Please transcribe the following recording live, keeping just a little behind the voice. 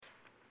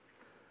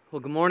Well,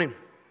 good morning.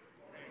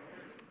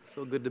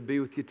 So good to be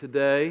with you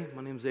today.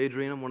 My name's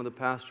Adrian. I'm one of the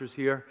pastors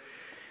here.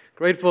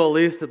 Grateful at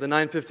least at the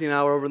 9:15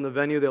 hour over in the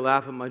venue. They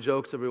laugh at my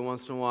jokes every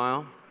once in a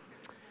while.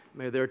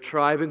 May their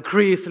tribe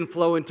increase and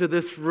flow into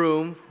this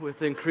room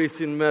with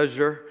increasing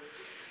measure.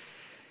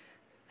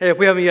 Hey, if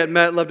we haven't yet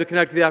met, love to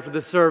connect with you after the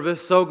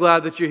service. So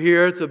glad that you're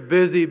here. It's a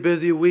busy,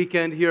 busy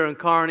weekend here in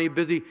Kearney.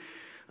 Busy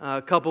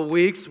couple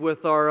weeks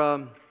with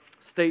our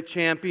state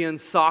champion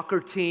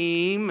soccer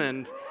team.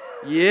 And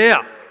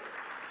yeah.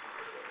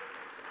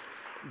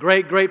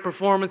 Great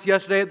performance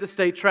yesterday at the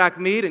state track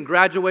meet and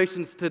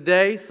graduations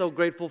today. So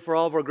grateful for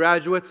all of our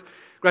graduates.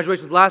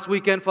 Graduations last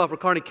weekend for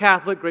Kearney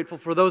Catholic. Grateful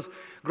for those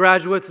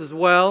graduates as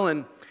well.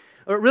 And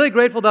really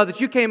grateful, though, that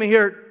you came in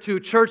here to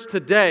church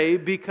today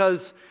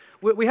because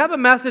we have a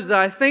message that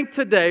I think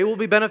today will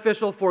be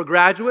beneficial for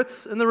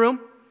graduates in the room,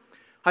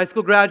 high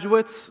school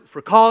graduates,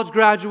 for college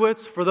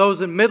graduates, for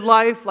those in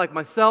midlife like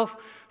myself,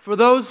 for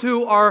those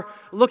who are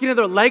looking at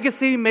their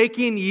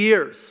legacy-making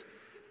years.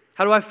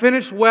 How do I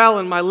finish well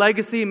in my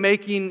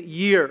legacy-making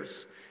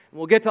years? And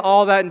we'll get to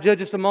all that in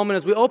just a moment.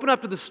 As we open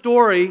up to the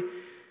story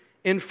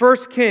in 1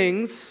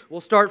 Kings,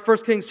 we'll start 1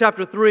 Kings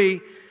chapter 3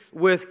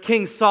 with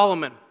King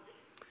Solomon.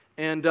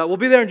 And we'll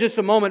be there in just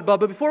a moment. But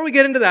before we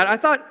get into that, I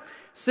thought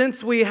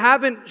since we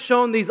haven't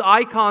shown these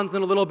icons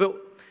in a little bit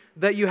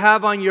that you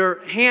have on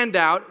your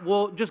handout,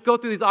 we'll just go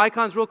through these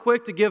icons real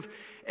quick to give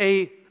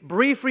a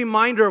brief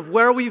reminder of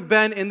where we've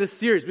been in this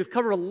series. We've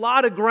covered a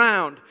lot of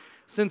ground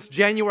since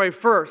January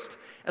 1st.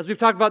 As we've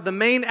talked about the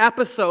main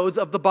episodes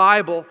of the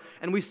Bible,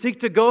 and we seek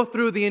to go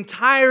through the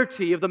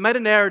entirety of the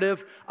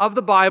meta-narrative of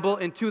the Bible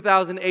in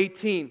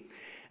 2018.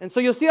 And so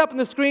you'll see up on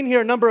the screen here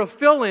a number of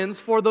fill-ins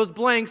for those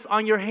blanks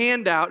on your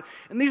handout,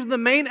 and these are the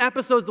main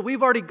episodes that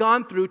we've already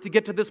gone through to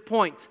get to this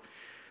point.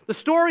 The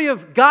story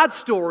of God's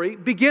story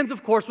begins,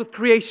 of course, with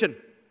creation.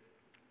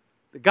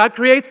 That God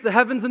creates the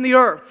heavens and the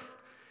earth.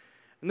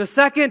 And the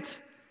second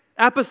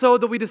episode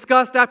that we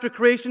discussed after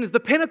creation is the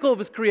pinnacle of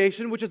His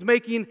creation, which is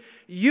making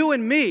you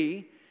and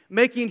me,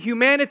 making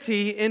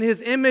humanity in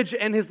His image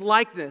and His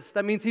likeness.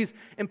 That means He's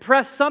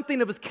impressed something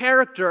of His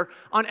character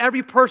on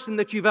every person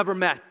that you've ever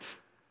met.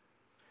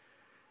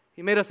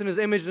 He made us in His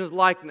image and His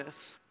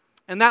likeness.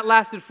 And that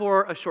lasted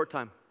for a short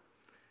time.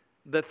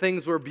 That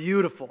things were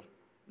beautiful.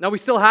 Now we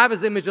still have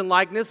His image and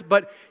likeness,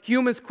 but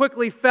humans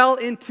quickly fell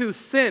into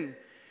sin.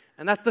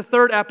 And that's the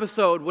third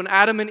episode, when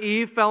Adam and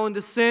Eve fell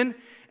into sin,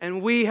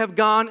 and we have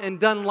gone and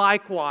done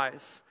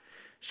likewise.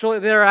 Shortly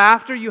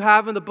thereafter, you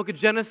have in the book of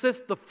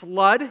Genesis the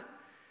flood.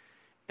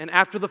 And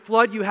after the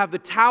flood, you have the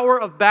Tower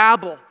of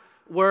Babel,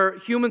 where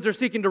humans are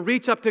seeking to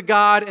reach up to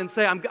God and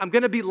say, I'm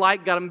going to be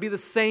like God. I'm going to be the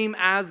same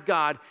as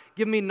God.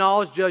 Give me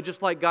knowledge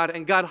just like God.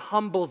 And God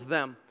humbles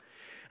them.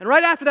 And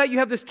right after that, you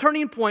have this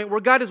turning point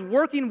where God is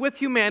working with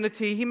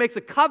humanity. He makes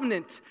a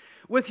covenant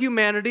with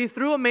humanity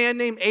through a man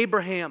named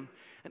Abraham.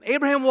 And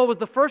Abraham was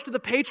the first of the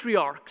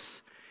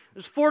patriarchs.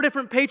 There's 4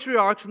 different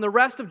patriarchs from the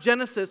rest of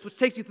Genesis, which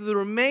takes you through the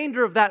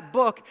remainder of that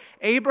book: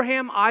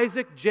 Abraham,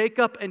 Isaac,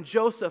 Jacob, and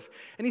Joseph.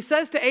 And he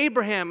says to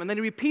Abraham, and then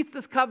he repeats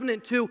this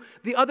covenant to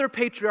the other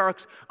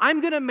patriarchs,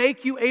 I'm going to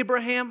make you,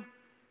 Abraham,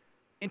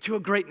 into a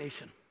great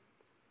nation.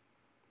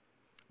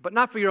 But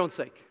not for your own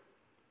sake,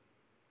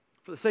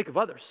 for the sake of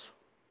others.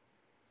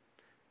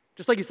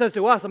 Just like He says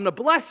to us, I'm going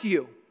to bless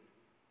you.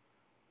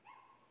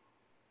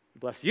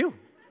 Bless you.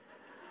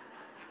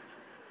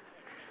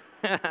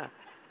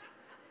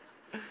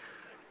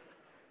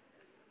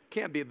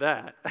 Can't beat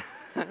that.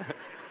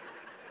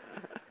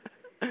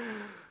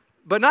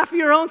 But not for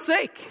your own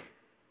sake.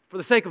 For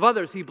the sake of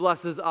others, He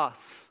blesses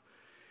us.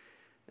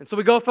 And so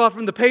we go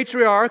from the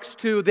patriarchs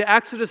to the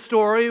Exodus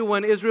story,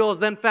 when Israel is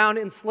then found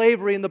in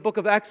slavery in the book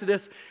of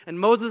Exodus, and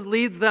Moses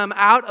leads them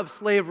out of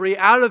slavery,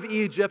 out of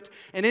Egypt,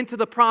 and into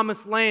the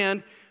promised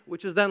land,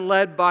 which is then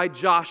led by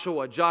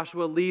Joshua.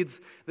 Joshua leads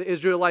the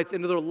Israelites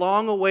into their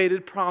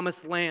long-awaited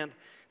promised land.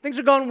 Things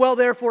are going well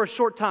there for a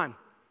short time,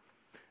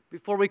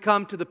 before we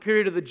come to the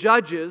period of the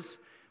Judges,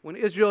 when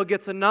Israel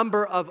gets a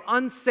number of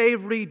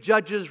unsavory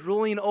judges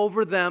ruling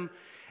over them,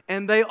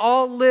 and they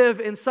all live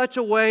in such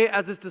a way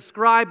as is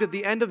described at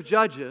the end of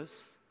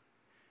Judges.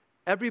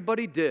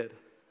 Everybody did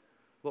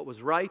what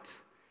was right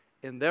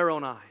in their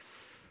own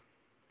eyes.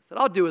 He said,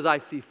 I'll do as I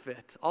see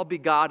fit. I'll be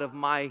God of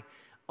my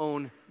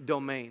own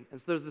domain.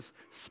 And so there's this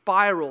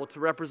spiral to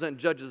represent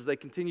Judges. They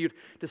continued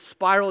to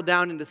spiral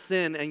down into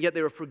sin, and yet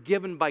they were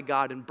forgiven by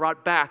God and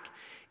brought back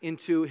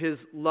into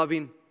His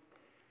loving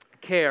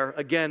care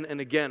again and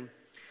again.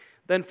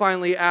 Then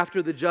finally,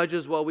 after the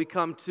Judges, we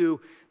come to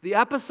the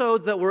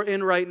episodes that we're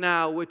in right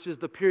now, which is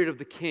the period of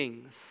the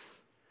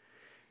kings.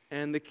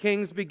 And the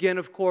kings begin,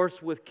 of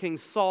course, with King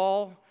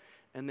Saul,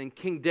 and then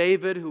King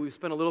David, who we've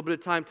spent a little bit of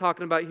time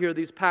talking about here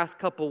these past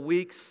couple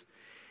weeks,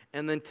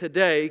 and then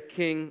today,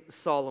 King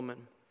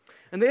Solomon.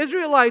 And the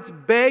Israelites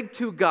beg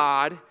to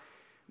God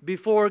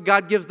before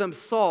God gives them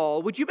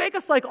Saul, would you make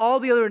us like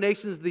all the other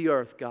nations of the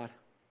earth, God?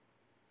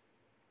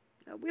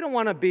 We don't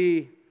want to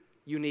be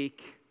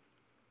unique.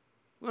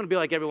 We want to be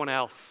like everyone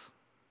else.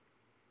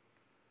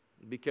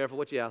 Be careful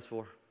what you ask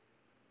for.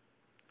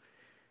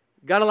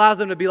 God allows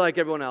them to be like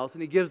everyone else,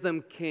 and He gives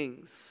them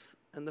kings.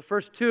 And the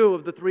first two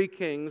of the three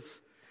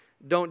kings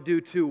don't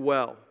do too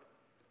well.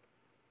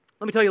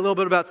 Let me tell you a little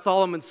bit about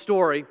Solomon's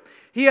story.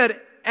 He had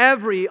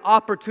every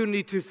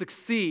opportunity to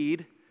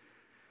succeed,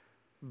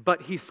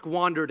 but he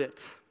squandered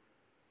it.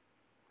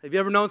 Have you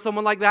ever known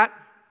someone like that?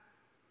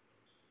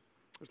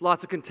 There's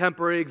lots of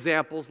contemporary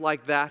examples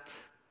like that.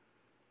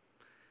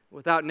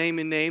 Without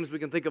naming names, we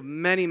can think of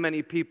many,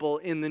 many people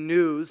in the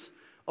news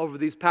over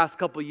these past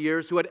couple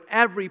years who had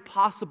every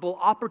possible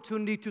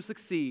opportunity to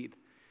succeed.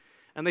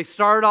 And they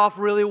started off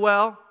really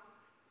well,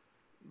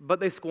 but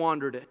they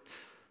squandered it.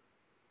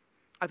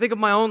 I think of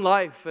my own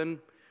life and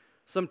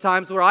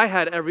sometimes where I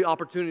had every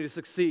opportunity to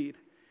succeed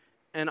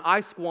and I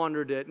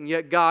squandered it, and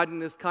yet God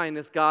in His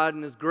kindness, God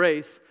in His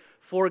grace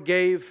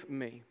forgave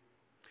me.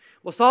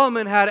 Well,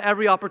 Solomon had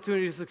every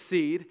opportunity to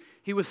succeed.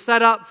 He was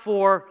set up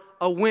for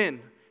a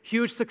win,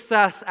 huge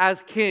success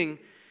as king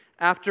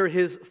after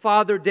his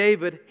father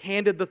David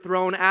handed the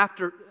throne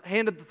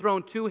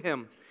to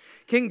him.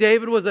 King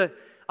David was a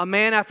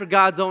man after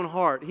God's own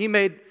heart. He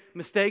made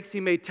mistakes, he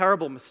made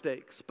terrible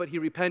mistakes, but he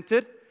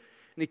repented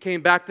and he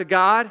came back to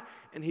God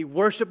and he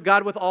worshiped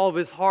God with all of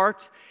his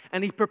heart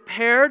and he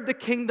prepared the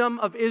kingdom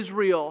of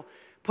Israel,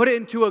 put it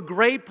into a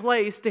great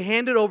place to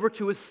hand it over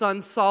to his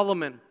son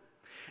Solomon.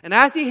 And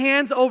as he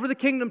hands over the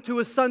kingdom to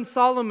his son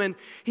Solomon,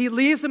 he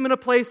leaves him in a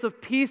place of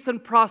peace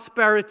and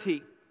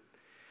prosperity.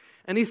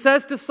 And he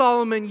says to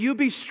Solomon, "You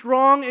be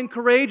strong and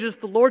courageous.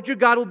 The Lord your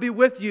God will be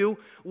with you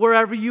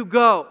wherever you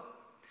go."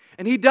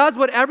 And he does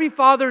what every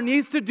father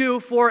needs to do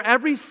for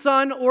every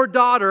son or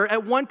daughter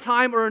at one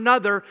time or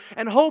another,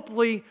 and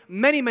hopefully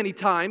many, many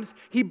times,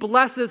 he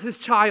blesses his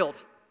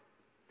child.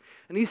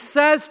 And he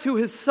says to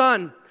his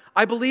son,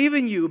 "I believe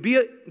in you.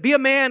 Be a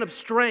man of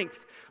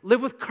strength.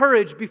 Live with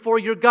courage before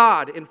your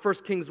God," in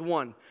 1 Kings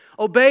 1.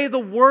 "Obey the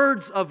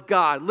words of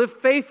God. Live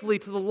faithfully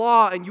to the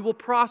law, and you will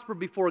prosper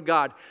before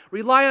God.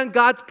 Rely on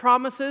God's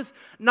promises,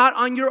 not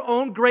on your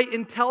own great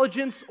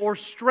intelligence or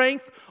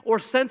strength or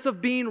sense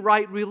of being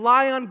right.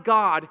 Rely on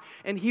God,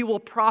 and He will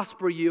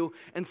prosper you.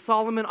 And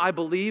Solomon, I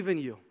believe in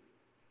you.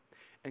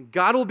 And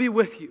God will be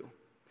with you.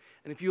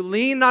 And if you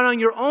lean not on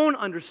your own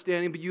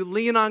understanding, but you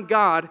lean on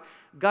God,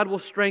 God will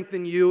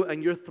strengthen you,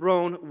 and your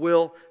throne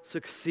will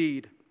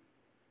succeed."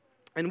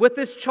 And with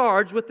this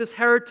charge, with this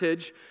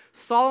heritage,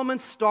 Solomon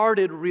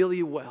started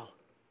really well.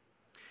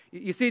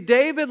 You see,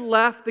 David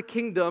left the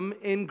kingdom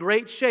in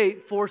great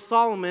shape for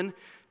Solomon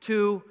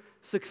to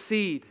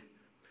succeed.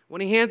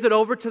 When he hands it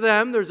over to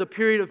them, there's a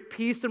period of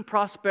peace and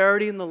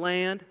prosperity in the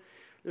land.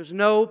 There's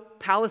no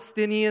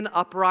Palestinian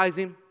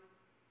uprising.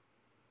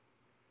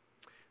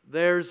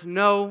 There's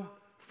no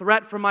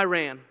threat from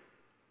Iran.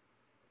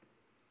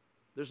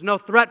 There's no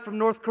threat from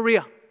North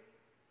Korea.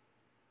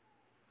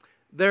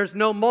 There's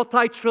no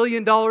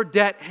multi-trillion-dollar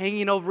debt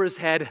hanging over his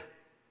head.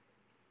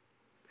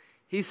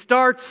 He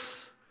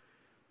starts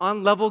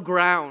on level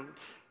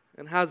ground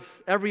and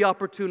has every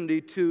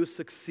opportunity to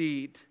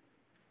succeed.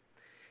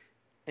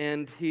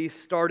 And he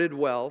started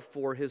well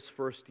for his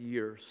first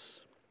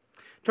years.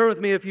 Turn with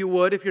me, if you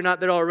would, if you're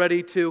not there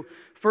already, to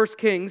 1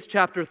 Kings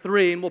chapter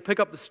 3, and we'll pick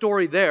up the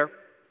story there.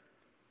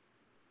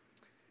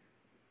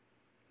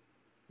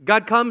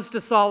 God comes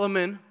to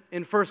Solomon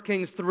in 1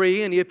 Kings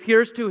 3, and he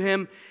appears to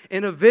him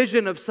in a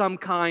vision of some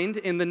kind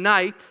in the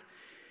night.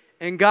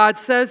 And God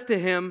says to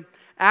him,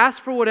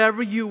 "Ask for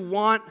whatever you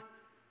want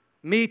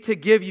me to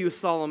give you,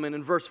 Solomon,"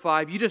 in verse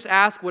 5. You just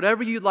ask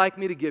whatever you'd like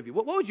me to give you.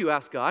 What would you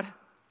ask God?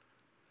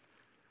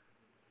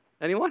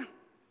 Anyone?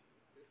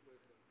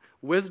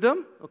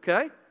 Wisdom,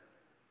 okay.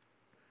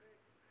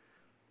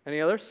 Any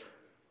others?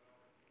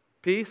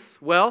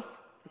 Peace, wealth.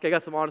 Okay, I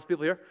got some honest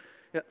people here.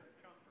 Yeah.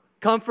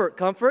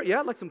 Comfort, yeah,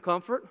 I'd like some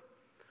comfort.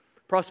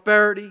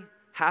 Prosperity,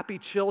 happy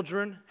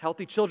children,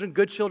 healthy children,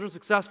 good children,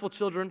 successful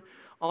children,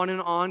 on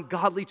and on,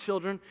 godly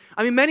children.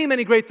 I mean, many,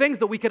 many great things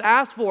that we could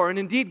ask for. And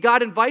indeed,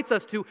 God invites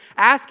us to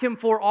ask Him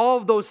for all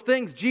of those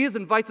things. Jesus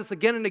invites us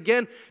again and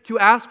again to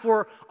ask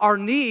for our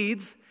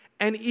needs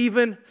and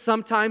even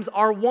sometimes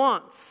our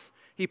wants.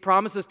 He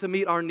promises to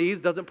meet our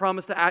needs, doesn't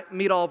promise to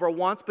meet all of our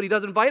wants, but He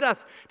does invite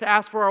us to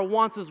ask for our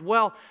wants as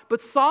well.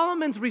 But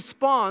Solomon's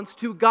response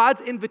to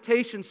God's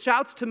invitation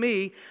shouts to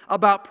me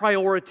about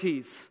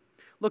priorities.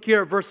 Look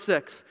here at verse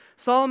 6.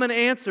 Solomon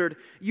answered,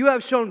 "You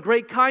have shown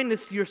great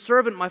kindness to your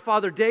servant, my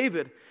father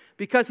David.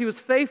 Because he was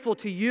faithful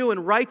to you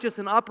and righteous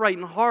and upright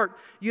in heart,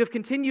 you have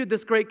continued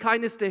this great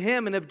kindness to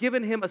him and have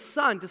given him a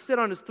son to sit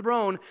on his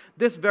throne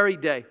this very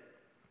day.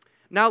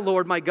 Now,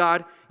 Lord, my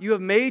God, you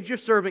have made your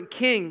servant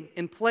king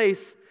in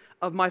place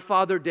of my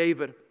father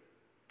David.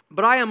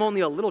 But I am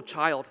only a little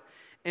child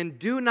and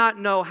do not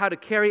know how to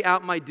carry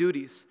out my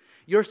duties.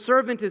 Your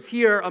servant is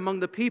here among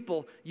the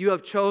people you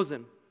have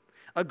chosen,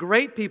 a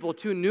great people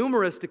too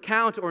numerous to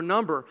count or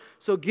number.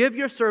 So give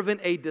your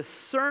servant a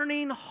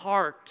discerning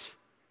heart,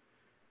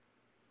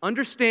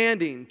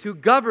 understanding to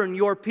govern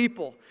your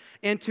people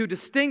and to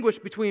distinguish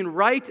between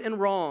right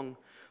and wrong.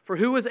 For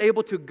who is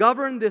able to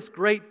govern this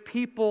great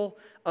people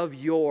of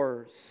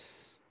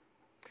yours?"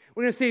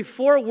 We're going to see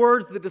 4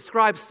 words that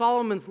describe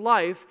Solomon's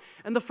life,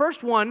 and the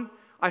first one,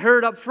 I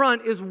heard up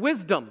front, is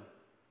wisdom.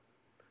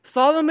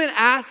 Solomon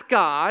asked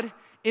God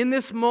in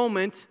this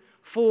moment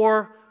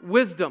for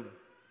wisdom.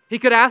 He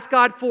could ask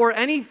God for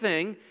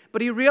anything,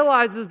 but he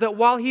realizes that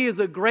while he is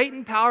a great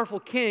and powerful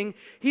king,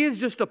 he is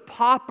just a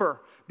pauper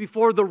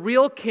before the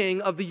real king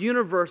of the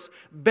universe,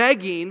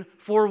 begging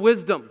for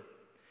wisdom.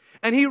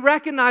 And he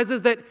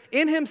recognizes that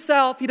in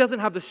himself, he doesn't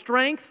have the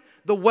strength,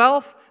 the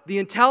wealth, the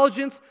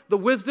intelligence, the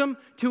wisdom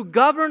to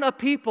govern a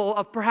people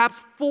of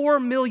perhaps 4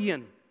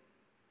 million.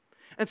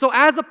 And so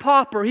as a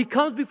pauper, he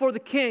comes before the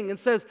king and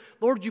says,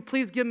 Lord, would you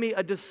please give me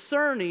a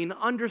discerning,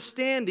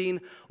 understanding,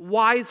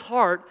 wise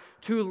heart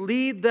to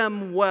lead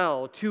them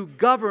well, to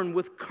govern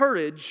with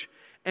courage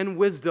and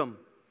wisdom.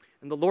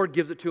 And the Lord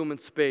gives it to him in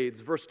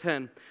spades. Verse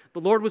 10,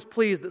 the Lord was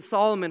pleased that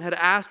Solomon had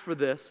asked for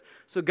this.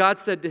 So God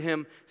said to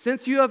him,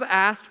 since you have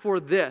asked for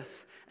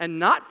this, and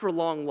not for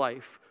long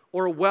life,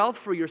 or wealth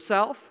for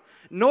yourself,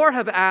 nor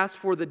have asked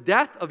for the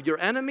death of your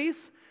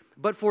enemies,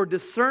 but for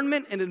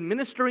discernment and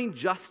administering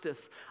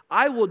justice,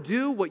 I will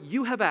do what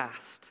you have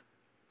asked.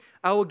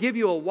 I will give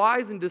you a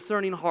wise and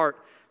discerning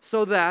heart,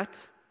 so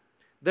that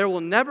there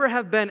will never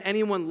have been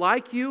anyone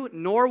like you,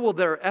 nor will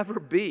there ever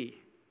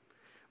be.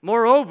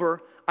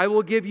 Moreover, I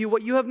will give you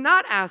what you have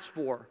not asked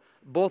for,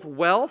 both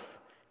wealth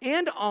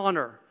and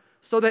honor,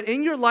 so that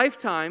in your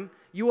lifetime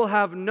you will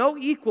have no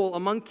equal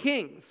among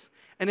kings.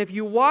 And if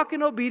you walk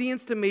in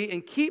obedience to me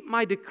and keep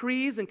my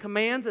decrees and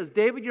commands as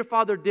David your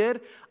father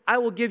did, I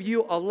will give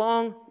you a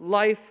long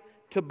life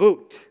to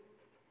boot.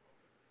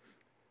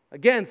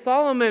 Again,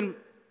 Solomon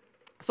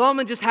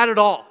just had it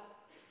all.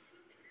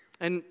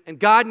 And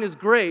God in his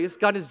grace,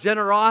 God in his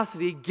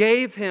generosity,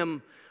 gave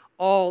him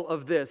all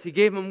of this. He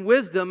gave him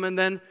wisdom and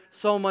then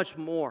so much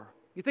more.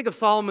 You think of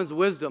Solomon's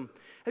wisdom.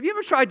 Have you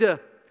ever tried to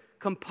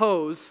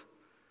compose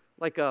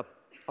like a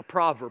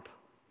proverb?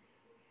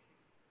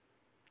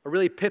 A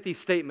really pithy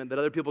statement that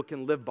other people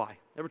can live by.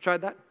 Ever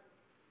tried that?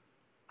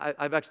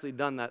 I've actually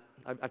done that.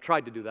 I've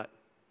tried to do that.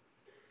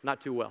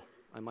 Not too well,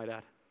 I might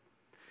add.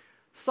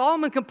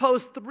 Solomon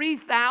composed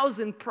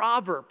 3,000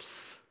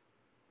 proverbs.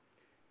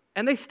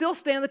 And they still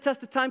stand the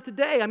test of time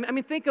today. I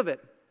mean, think of it.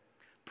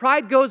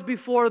 Pride goes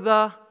before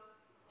a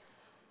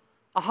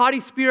haughty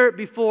spirit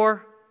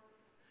before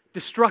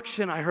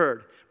destruction, I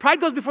heard. Pride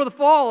goes before the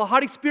fall, a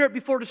haughty spirit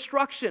before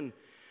destruction.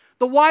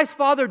 The wise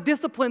father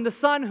disciplined the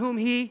son whom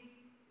he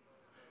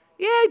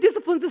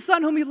disciplines the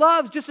son whom he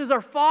loves, just as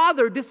our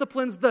Father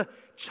disciplines the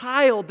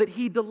child that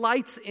he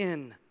delights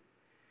in.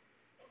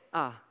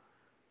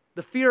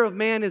 The fear of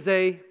man is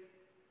it's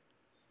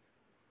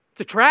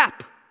a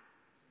trap.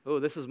 Oh,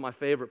 this is my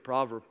favorite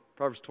proverb,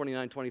 Proverbs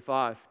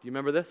 29:25. Do you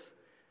remember this?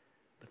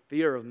 The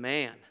fear of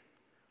man,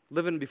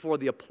 living before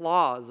the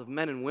applause of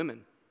men and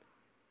women,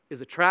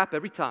 is a trap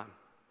every time.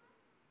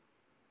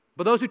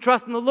 But those who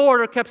trust in the Lord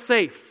are kept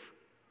safe.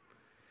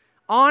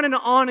 On and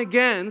on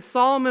again,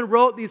 Solomon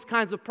wrote these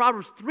kinds of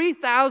proverbs,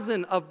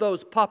 3,000 of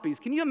those puppies.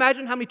 Can you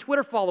imagine how many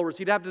Twitter followers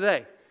he'd have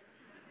today?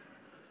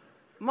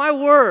 My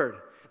word.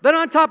 Then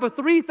on top of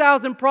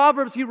 3,000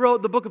 proverbs, he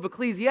wrote the book of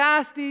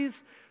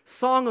Ecclesiastes,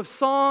 Song of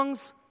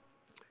Songs.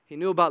 He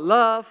knew about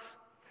love.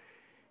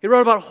 He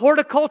wrote about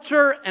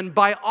horticulture and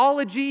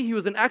biology. He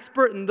was an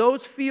expert in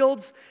those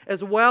fields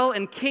as well.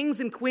 And kings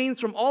and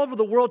queens from all over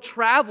the world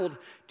traveled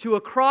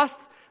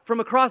from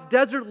across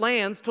desert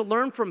lands to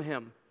learn from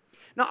him.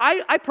 Now,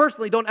 I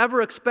personally don't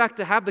ever expect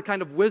to have the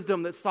kind of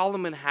wisdom that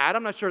Solomon had.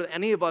 I'm not sure that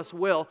any of us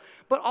will.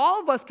 But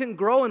all of us can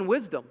grow in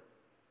wisdom.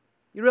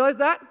 You realize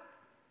that?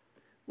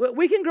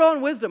 We can grow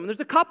in wisdom. And there's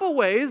a couple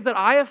ways that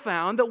I have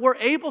found that we're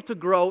able to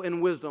grow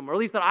in wisdom, or at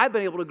least that I've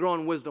been able to grow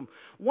in wisdom.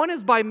 One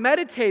is by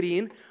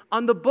meditating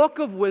on the book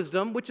of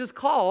wisdom, which is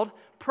called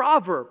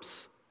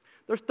Proverbs.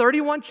 There's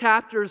 31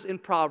 chapters in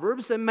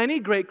Proverbs, and many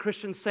great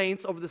Christian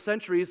saints over the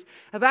centuries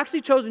have actually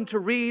chosen to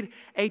read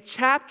a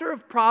chapter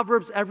of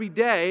Proverbs every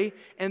day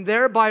and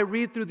thereby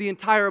read through the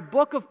entire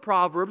book of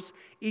Proverbs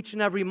each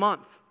and every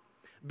month.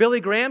 Billy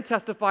Graham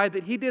testified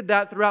that he did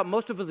that throughout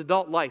most of his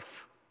adult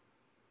life.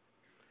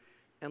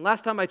 And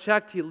last time I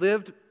checked, he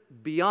lived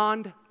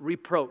beyond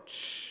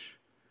reproach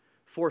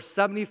for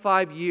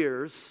 75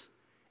 years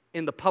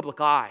in the public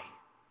eye.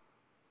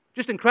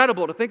 Just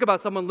incredible to think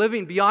about someone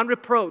living beyond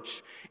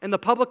reproach in the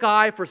public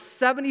eye for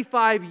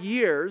 75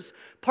 years.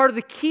 Part of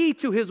the key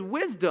to his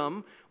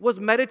wisdom was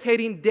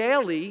meditating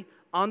daily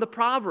on the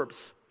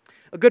Proverbs.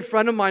 A good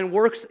friend of mine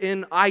works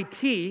in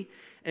IT,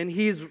 and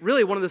he's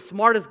really one of the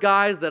smartest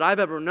guys that I've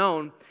ever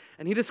known.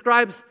 And he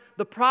describes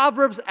the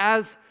Proverbs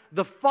as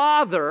the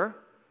father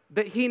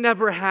that he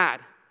never had.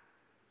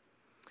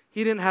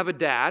 He didn't have a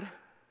dad.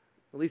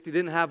 At least he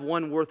didn't have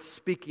one worth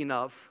speaking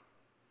of.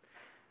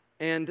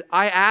 And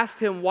I asked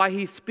him why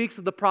he speaks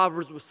of the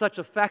Proverbs with such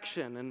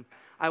affection. And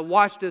I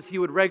watched as he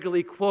would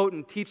regularly quote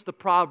and teach the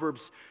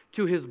Proverbs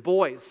to his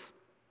boys.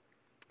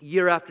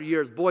 year after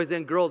year, as boys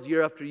and girls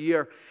year after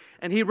year.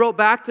 And he wrote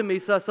back to me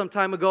some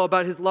time ago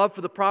about his love for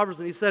the Proverbs,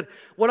 and he said,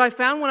 what I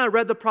found when I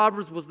read the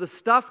Proverbs was the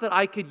stuff that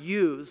I could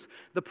use,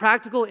 the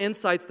practical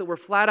insights that were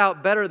flat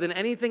out better than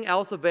anything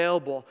else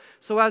available.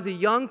 So as a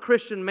young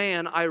Christian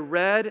man, I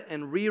read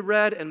and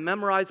reread and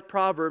memorized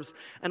Proverbs,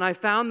 and I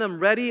found them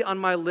ready on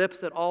my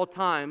lips at all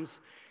times,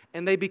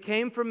 and they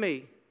became for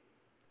me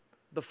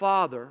the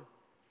Father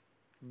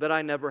that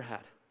I never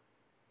had.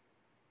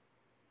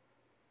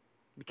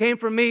 Became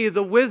for me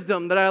the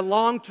wisdom that I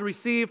longed to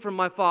receive from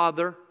my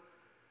Father,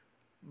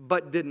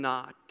 but did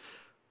not.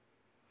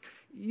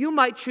 You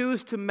might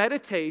choose to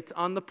meditate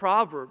on the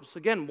Proverbs.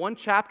 Again, one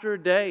chapter a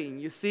day,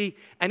 and you see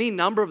any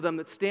number of them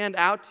that stand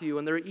out to you,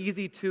 and they're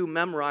easy to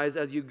memorize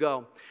as you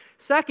go.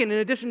 Second, in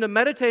addition to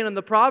meditating on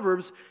the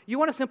Proverbs, you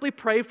want to simply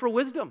pray for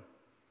wisdom.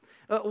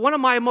 One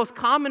of my most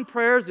common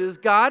prayers is,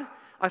 God,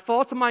 I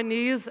fall to my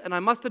knees, and I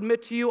must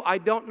admit to you, I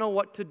don't know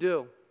what to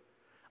do.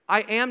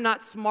 I am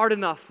not smart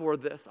enough for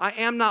this. I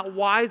am not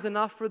wise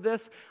enough for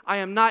this. I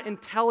am not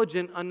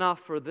intelligent enough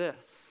for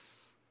this.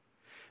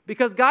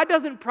 Because God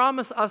doesn't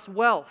promise us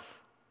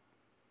wealth.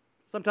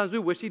 Sometimes we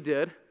wish He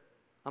did.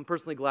 I'm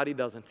personally glad He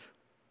doesn't.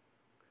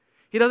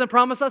 He doesn't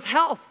promise us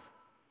health.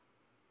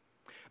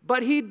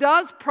 But He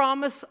does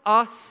promise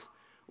us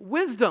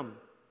wisdom.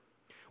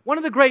 One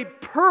of the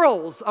great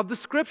pearls of the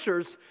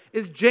Scriptures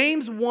is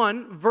James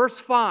 1, verse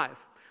 5.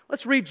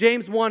 Let's read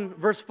James 1,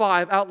 verse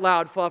 5 out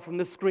loud from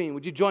this screen.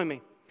 Would you join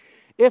me?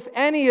 If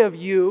any of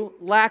you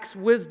lacks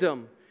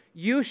wisdom,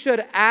 you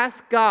should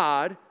ask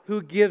God,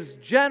 who gives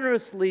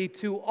generously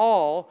to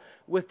all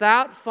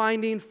without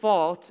finding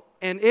fault,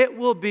 and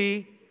it'll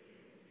be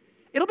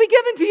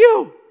given to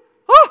you.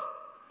 Oh,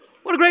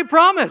 what a great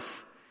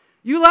promise.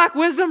 You lack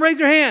wisdom? Raise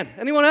your hand.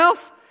 Anyone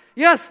else?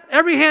 Yes,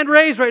 every hand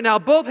raised right now.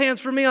 Both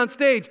hands for me on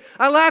stage.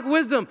 I lack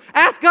wisdom.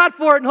 Ask God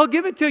for it, and He'll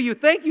give it to you.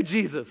 Thank you,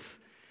 Jesus.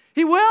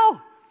 He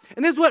will.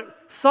 And this is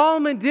what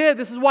Solomon did.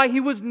 This is why he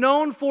was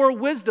known for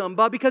wisdom,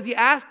 but because he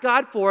asked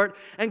God for it,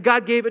 and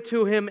God gave it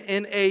to him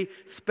in a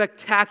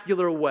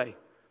spectacular way.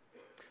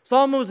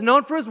 Solomon was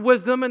known for his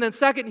wisdom, and then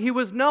second, he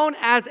was known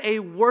as a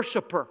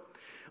worshiper.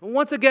 And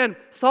once again,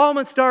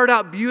 Solomon started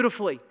out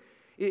beautifully.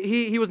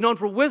 He was known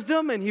for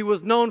wisdom, and he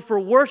was known for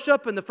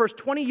worship, and the first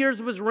 20 years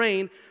of his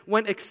reign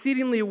went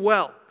exceedingly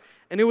well.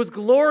 And it was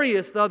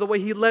glorious, though, the way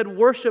he led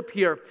worship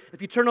here.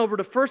 If you turn over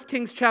to 1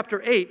 Kings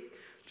chapter 8,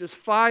 just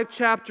 5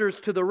 chapters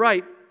to the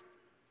right,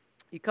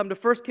 you come to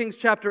 1 Kings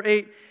chapter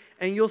 8,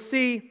 and you'll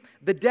see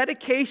the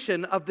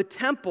dedication of the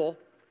temple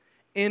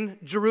in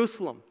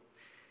Jerusalem.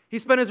 He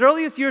spent his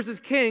earliest years as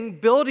king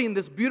building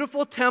this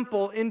beautiful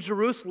temple in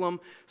Jerusalem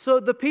so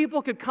the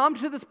people could come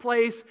to this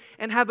place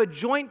and have a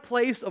joint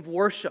place of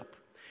worship.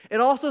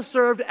 It also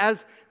served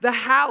as the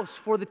house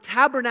for the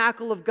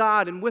tabernacle of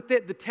God, and with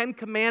it, the 10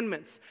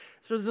 Commandments.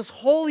 So there's this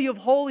holy of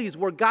holies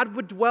where God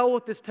would dwell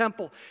with this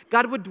temple.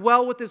 God would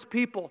dwell with His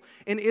people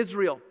in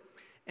Israel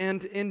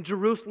and in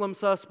Jerusalem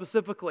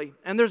specifically.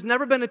 And there's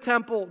never been a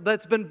temple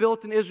that's been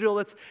built in Israel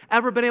that's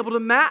ever been able to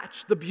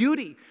match the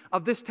beauty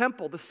of this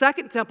temple. The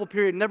second temple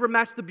period never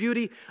matched the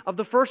beauty of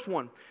the first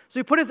one. So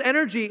He put His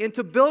energy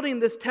into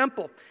building this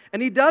temple,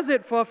 and He does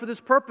it for this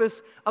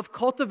purpose of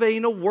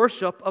cultivating a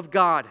worship of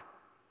God.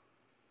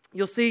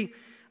 You'll see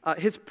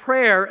his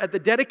prayer at the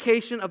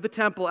dedication of the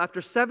temple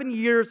after 7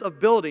 years of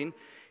building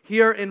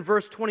here in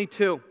verse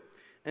 22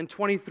 and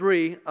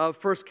 23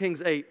 of 1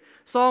 Kings 8.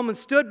 Solomon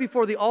stood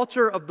before the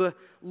altar of the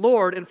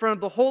Lord in front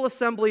of the whole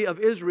assembly of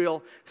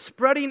Israel,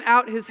 spreading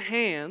out his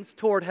hands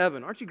toward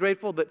heaven. Aren't you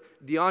grateful that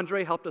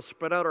DeAndre helped us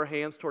spread out our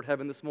hands toward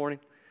heaven this morning?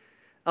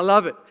 I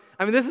love it.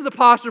 I mean, this is a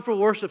posture for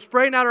worship,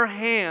 spreading out our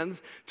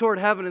hands toward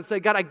heaven and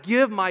say, God, I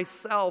give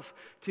myself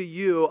to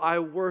you. I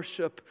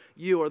worship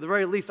you. Or at the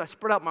very least, I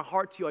spread out my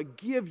heart to you. I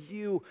give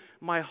you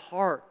my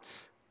heart.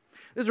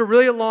 This is a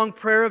really long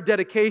prayer of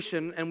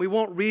dedication, and we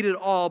won't read it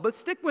all, but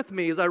stick with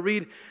me as I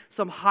read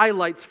some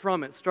highlights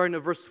from it, starting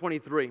at verse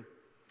 23.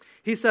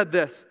 He said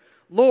this,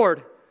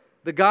 Lord,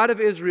 the God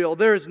of Israel,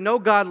 there is no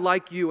God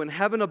like you in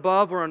heaven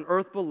above or on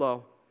earth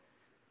below.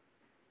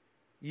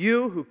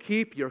 You who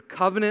keep your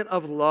covenant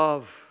of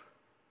love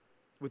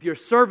with your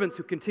servants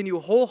who continue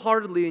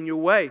wholeheartedly in your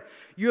way.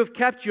 You have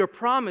kept your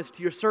promise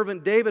to your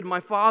servant David, my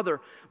father.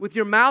 With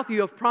your mouth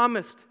you have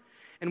promised,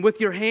 and with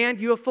your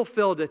hand you have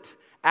fulfilled it,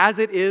 as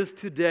it is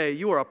today.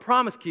 You are a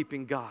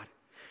promise-keeping God.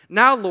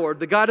 Now, Lord,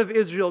 the God of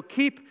Israel,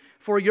 keep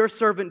for your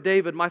servant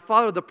David, my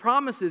father, the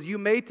promises you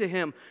made to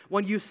him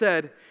when you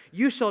said,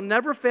 you shall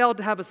never fail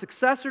to have a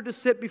successor to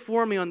sit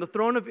before me on the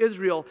throne of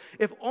Israel,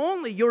 if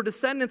only your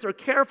descendants are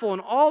careful in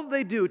all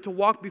they do to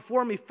walk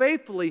before me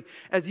faithfully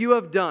as you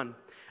have done.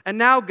 And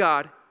now,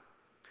 God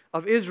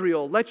of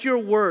Israel, let your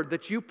word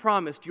that you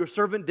promised your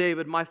servant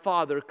David, my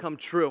father, come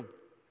true.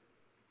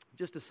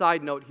 Just a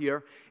side note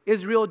here,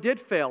 Israel did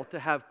fail to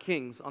have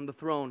kings on the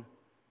throne.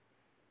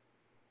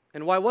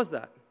 And why was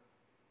that?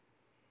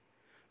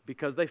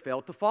 Because they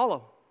failed to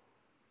follow.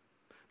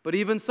 But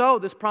even so,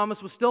 this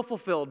promise was still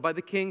fulfilled by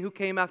the king who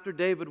came after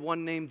David,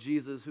 one named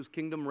Jesus, whose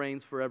kingdom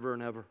reigns forever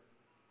and ever.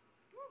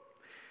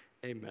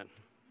 Amen.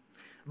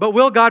 But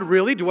will God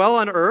really dwell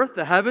on earth?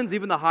 The heavens,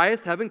 even the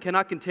highest heaven,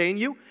 cannot contain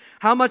you.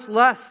 How much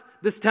less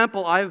this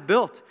temple I have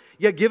built?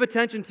 Yet give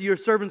attention to your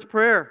servant's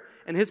prayer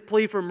and his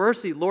plea for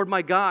mercy. Lord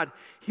my God,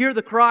 hear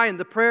the cry and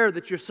the prayer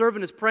that your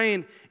servant is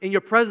praying in your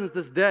presence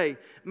this day.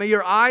 May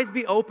your eyes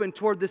be open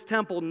toward this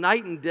temple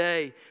night and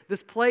day,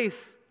 this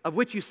place of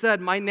which you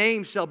said, my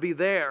name shall be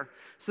there,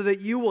 so that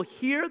you will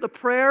hear the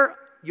prayer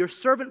your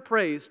servant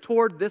prays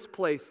toward this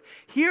place.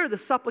 Hear the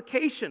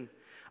supplication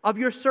of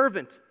your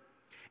servant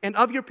and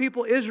of your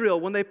people Israel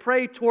when they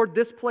pray toward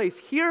this place.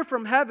 Hear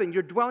from heaven,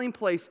 your dwelling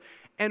place,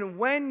 and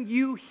when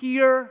you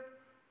hear,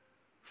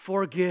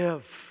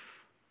 forgive.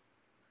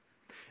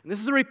 And this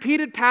is a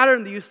repeated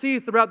pattern that you see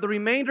throughout the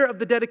remainder of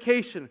the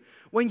dedication.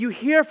 When you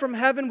hear from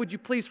heaven, would you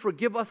please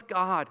forgive us,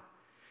 God?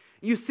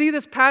 You see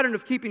this pattern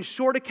of keeping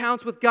short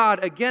accounts with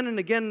God again and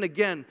again and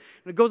again.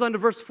 And it goes on to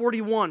verse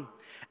 41.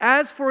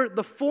 As for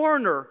the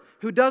foreigner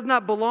who does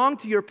not belong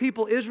to your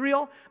people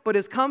Israel, but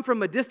has come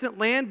from a distant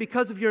land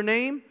because of your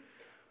name,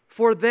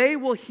 for they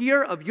will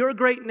hear of your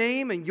great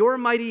name and your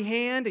mighty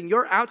hand and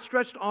your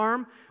outstretched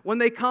arm when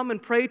they come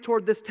and pray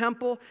toward this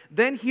temple.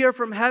 Then hear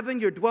from heaven,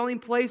 your dwelling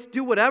place.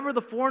 Do whatever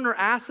the foreigner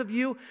asks of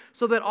you,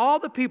 so that all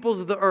the peoples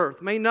of the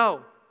earth may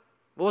know.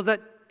 What was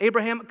that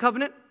Abrahamic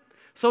covenant?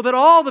 So that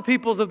all the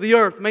peoples of the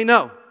earth may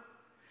know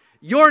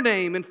your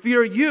name and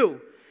fear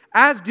you,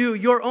 as do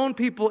your own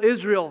people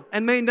Israel,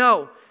 and may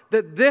know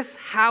that this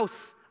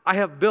house I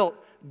have built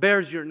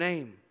bears your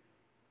name.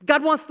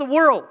 God wants the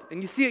world,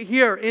 and you see it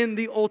here in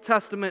the Old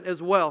Testament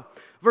as well.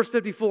 Verse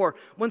 54,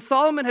 when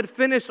Solomon had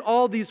finished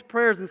all these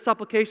prayers and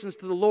supplications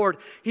to the Lord,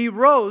 he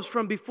rose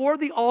from before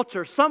the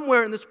altar.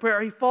 Somewhere in this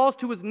prayer, he falls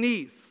to his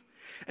knees,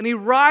 and he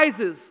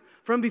rises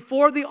from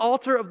before the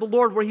altar of the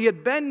Lord where he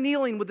had been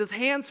kneeling with his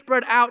hands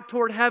spread out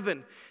toward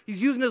heaven.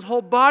 He's using his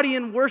whole body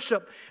in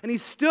worship, and he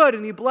stood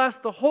and he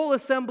blessed the whole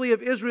assembly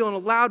of Israel in a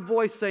loud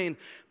voice, saying,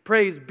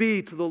 praise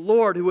be to the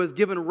Lord who has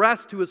given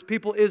rest to his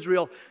people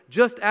Israel,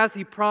 just as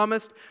he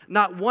promised.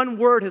 Not one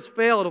word has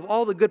failed of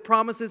all the good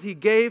promises he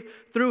gave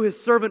through his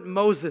servant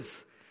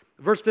Moses.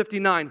 Verse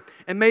 59,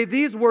 and may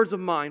these words of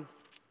mine,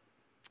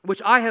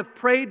 which I have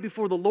prayed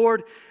before the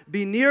Lord,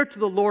 be near to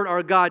the Lord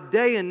our God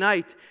day and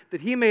night,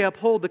 that he may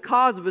uphold the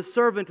cause of his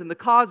servant and the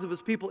cause of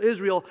his people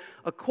Israel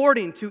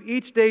according to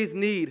each day's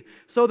need,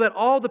 so that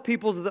all the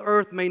peoples of the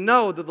earth may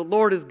know that the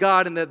Lord is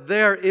God and that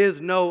there is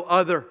no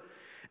other.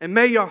 And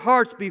may your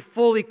hearts be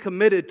fully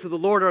committed to the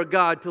Lord our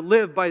God, to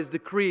live by his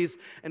decrees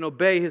and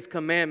obey his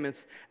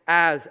commandments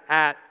as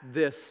at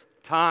this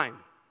time.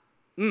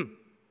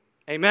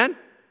 Amen?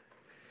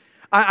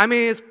 I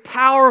mean, it's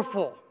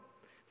powerful.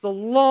 It's a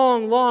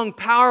long, long,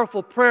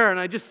 powerful prayer, and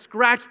I just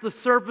scratched the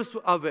surface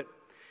of it.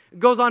 It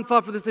goes on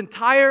for this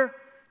entire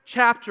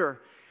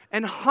chapter,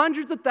 and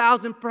hundreds of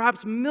thousands,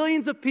 perhaps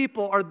millions of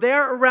people are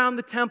there around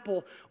the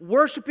temple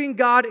worshiping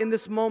God in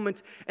this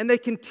moment, and they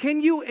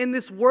continue in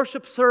this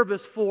worship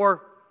service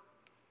for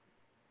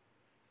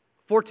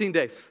 14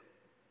 days.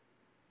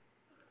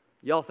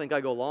 Y'all think I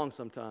go long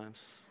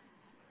sometimes.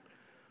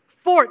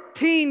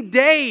 14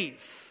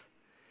 days.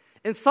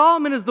 And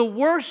Solomon is the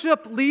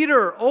worship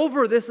leader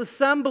over this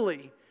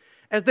assembly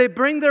as they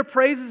bring their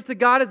praises to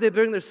God, as they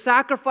bring their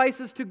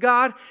sacrifices to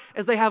God,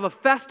 as they have a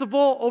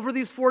festival over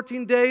these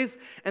 14 days,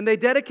 and they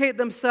dedicate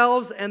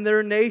themselves and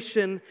their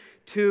nation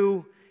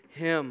to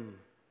him.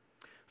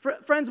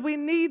 Friends, we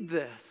need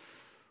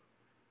this.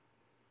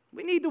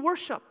 We need to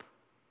worship.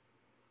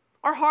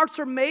 Our hearts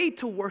are made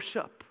to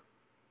worship.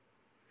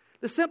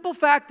 The simple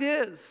fact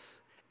is,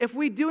 if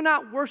we do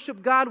not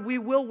worship God, we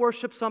will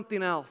worship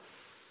something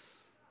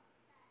else.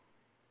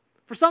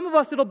 For some of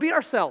us, it'll be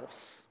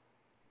ourselves.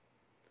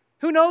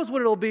 Who knows what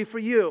it'll be for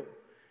you?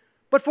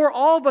 But for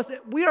all of us,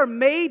 we are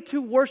made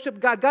to worship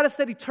God. God has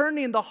set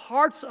eternity in the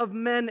hearts of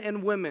men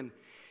and women.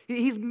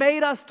 He's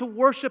made us to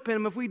worship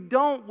him. If we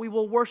don't, we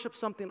will worship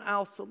something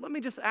else. So let me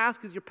just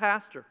ask as your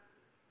pastor,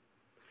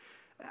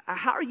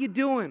 how are you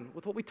doing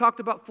with what we talked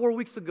about 4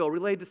 weeks ago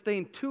related to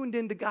staying tuned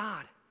in to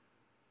God?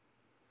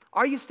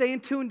 Are you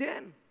staying tuned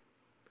in?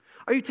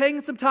 Are you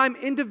taking some time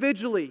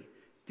individually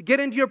to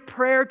get into your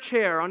prayer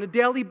chair on a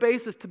daily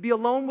basis, to be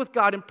alone with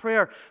God in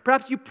prayer?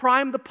 Perhaps you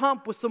prime the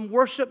pump with some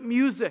worship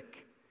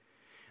music.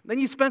 Then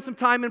you spend some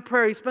time in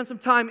prayer. You spend some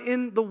time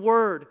in the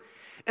Word.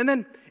 And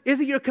then is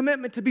it your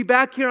commitment to be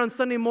back here on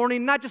Sunday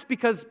morning, not just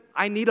because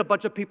I need a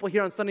bunch of people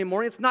here on Sunday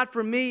morning. It's not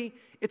for me.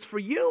 It's for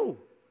you.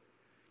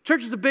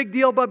 Church is a big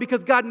deal, but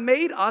because God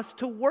made us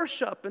to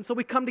worship. And so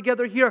we come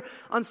together here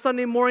on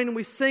Sunday morning and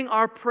we sing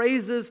our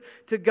praises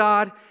to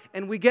God,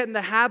 and we get in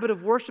the habit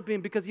of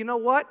worshiping because you know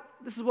what?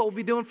 This is what we'll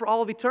be doing for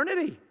all of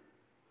eternity.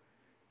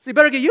 So you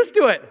better get used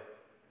to it.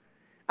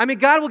 I mean,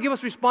 God will give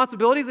us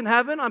responsibilities in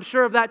heaven. I'm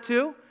sure of that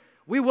too.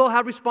 We will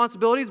have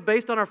responsibilities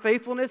based on our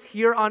faithfulness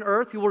here on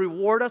earth. He will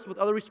reward us with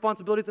other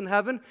responsibilities in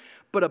heaven.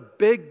 But a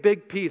big,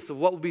 big piece of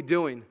what we'll be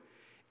doing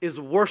is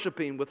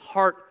worshiping with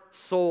heart,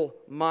 soul,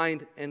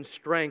 mind, and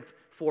strength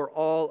for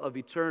all of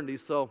eternity.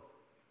 So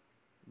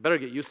better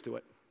get used to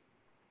it.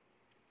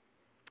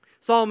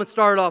 Solomon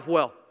started off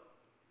well.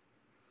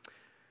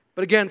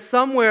 But again,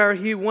 somewhere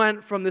he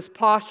went from this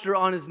posture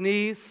on his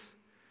knees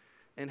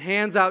and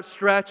hands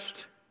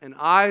outstretched and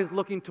eyes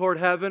looking toward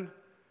heaven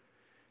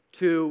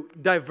to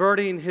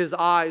diverting his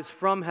eyes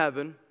from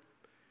heaven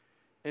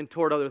and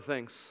toward other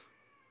things.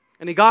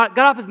 And he got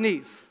off his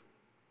knees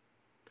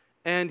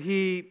and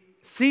he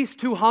ceased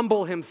to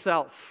humble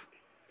himself.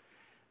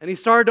 And he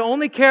started to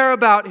only care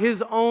about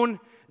his own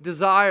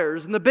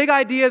desires. And the big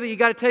idea that you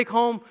got to take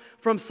home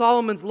from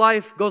Solomon's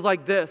life goes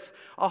like this: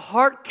 a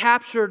heart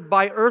captured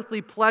by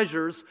earthly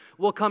pleasures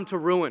will come to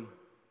ruin.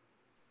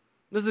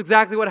 This is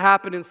exactly what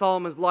happened in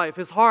Solomon's life.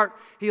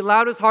 He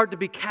allowed his heart to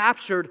be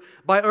captured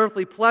by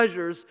earthly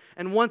pleasures,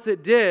 and once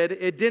it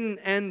didn't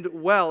end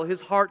well.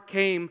 His heart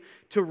came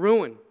to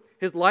ruin.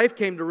 His life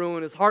came to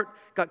ruin. His heart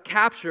got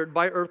captured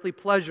by earthly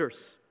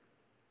pleasures.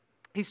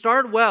 He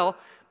started well,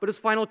 but his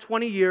final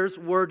 20 years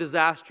were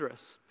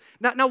disastrous.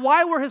 Now,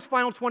 why were his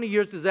final 20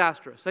 years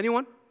disastrous?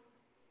 Anyone?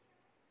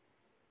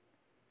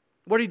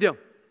 What did he do?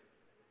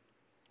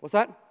 What's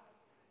that?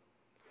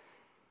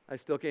 I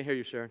still can't hear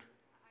you, Sharon.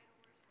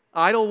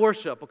 Idol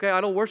worship. Okay,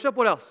 idol worship.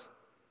 What else?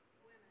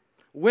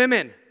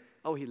 Women.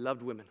 Oh, he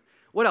loved women.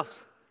 What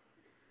else?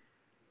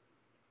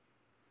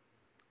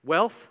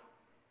 Wealth.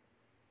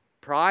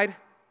 Pride.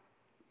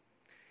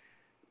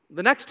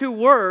 The next two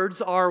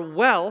words are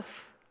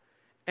wealth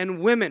and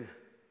women.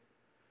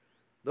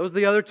 Those are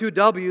the other two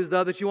W's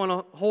that you want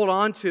to hold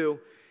on to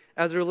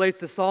as it relates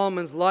to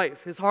Solomon's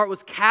life. His heart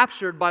was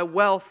captured by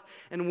wealth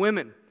and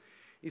women.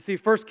 You see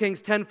 1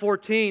 Kings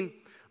 10:14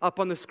 up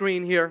on the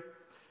screen here.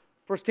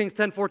 1 Kings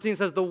 10:14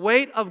 says, the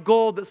weight of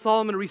gold that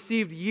Solomon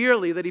received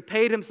yearly, that he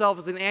paid himself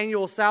as an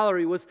annual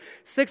salary, was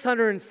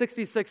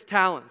 666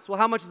 talents. Well,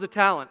 how much is a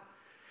talent?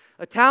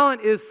 A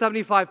talent is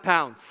 75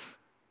 pounds.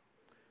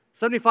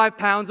 75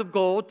 pounds of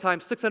gold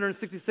times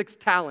 666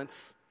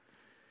 talents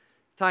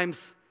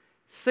times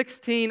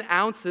 16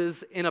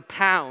 ounces in a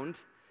pound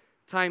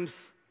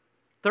times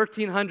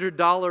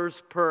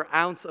 $1,300 per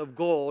ounce of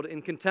gold.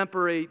 In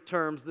contemporary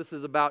terms, this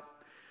is about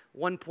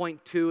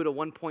 $1.2 to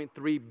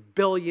 $1.3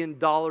 billion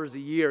a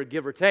year,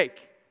 give or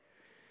take.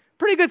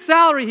 Pretty good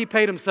salary he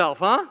paid himself,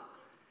 huh?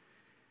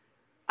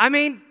 I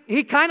mean,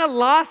 he kind of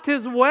lost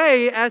his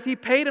way as he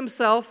paid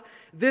himself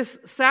this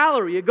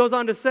salary. It goes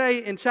on to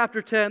say in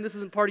chapter 10, this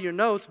isn't part of your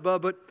notes,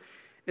 but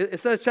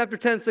it says chapter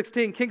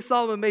 10:16, King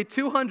Solomon made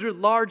 200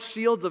 large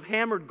shields of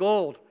hammered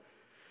gold.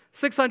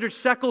 600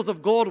 shekels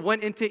of gold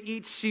went into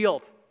each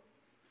shield.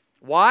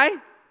 Why?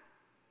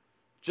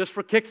 Just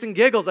for kicks and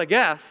giggles, I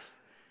guess.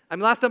 I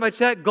mean, last time I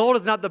checked, gold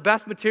is not the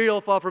best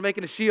material for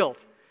making a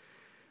shield.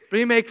 But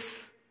he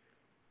makes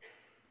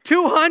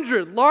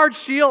 200 large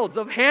shields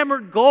of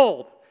hammered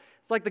gold.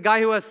 It's like the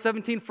guy who has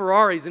 17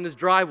 Ferraris in his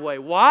driveway.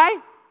 Why?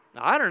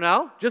 I don't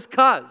know. Just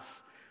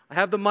 'cause. I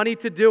have the money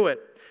to do it.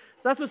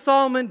 So that's what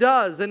Solomon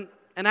does. And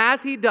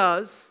as he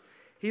does,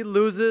 he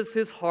loses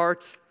his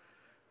heart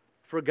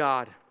for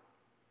God.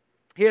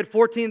 He had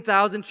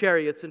 14,000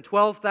 chariots and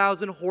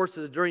 12,000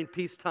 horses during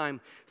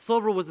peacetime.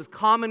 Silver was as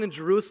common in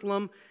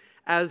Jerusalem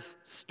as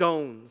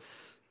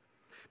stones.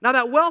 Now,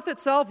 that wealth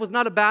itself was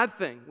not a bad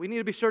thing. We need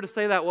to be sure to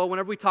say that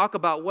whenever we talk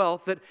about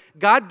wealth, that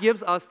God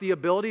gives us the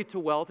ability to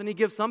wealth, and He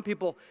gives some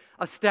people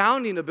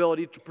astounding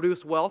ability to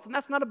produce wealth, and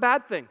that's not a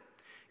bad thing.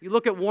 You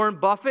look at Warren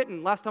Buffett,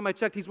 and last time I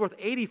checked, he's worth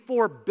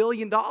 $84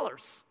 billion.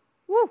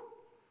 Woo!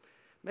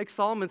 Makes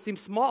Solomon seem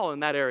small in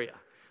that area,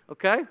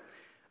 okay?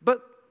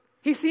 But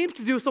he seems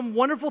to do some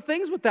wonderful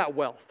things with that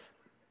wealth,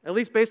 at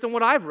least based on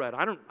what I've read.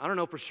 I don't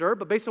know for sure,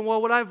 but based on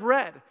what I've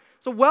read.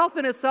 So wealth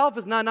in itself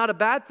is not a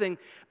bad thing,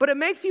 but it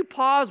makes you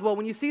pause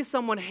when you see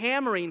someone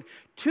hammering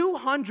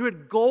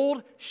 200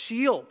 gold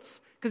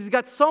shields because he's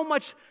got so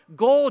much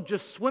gold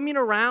just swimming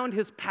around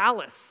his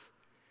palace.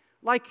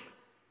 Like,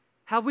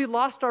 have we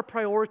lost our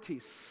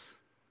priorities?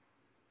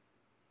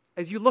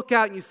 As you look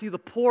out and you see the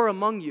poor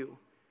among you,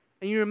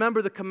 and you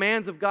remember the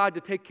commands of God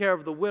to take care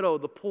of the widow,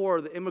 the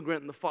poor, the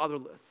immigrant, and the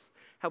fatherless,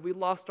 have we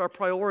lost our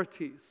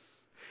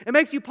priorities? It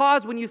makes you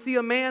pause when you see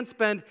a man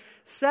spend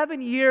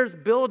 7 years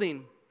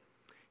building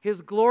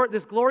this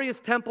glorious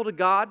temple to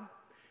God,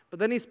 but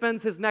then he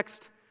spends his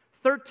next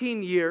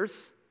 13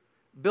 years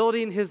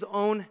building his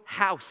own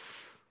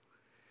house.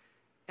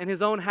 And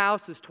his own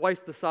house is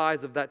twice the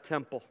size of that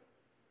temple.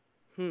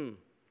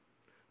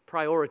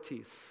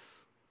 Priorities.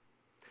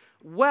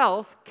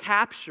 Wealth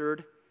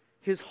captured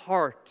his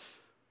heart.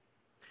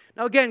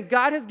 Now again,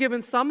 God has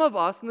given some of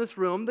us in this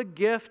room the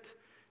gift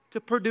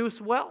to produce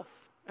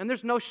wealth. And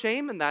there's no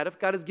shame in that if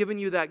God has given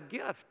you that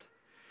gift.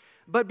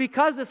 But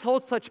because this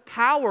holds such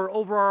power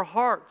over our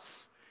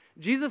hearts,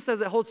 Jesus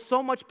says it holds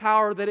so much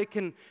power that it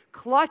can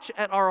clutch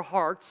at our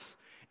hearts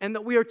and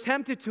that we are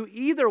tempted to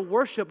either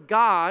worship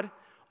God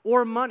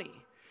or money.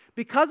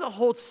 Because it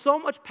holds so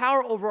much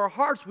power over our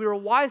hearts, we are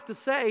wise to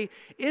say,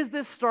 is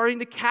this starting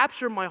to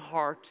capture my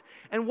heart?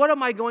 And what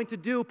am I going to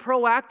do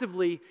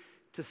proactively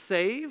to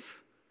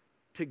save,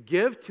 to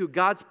give to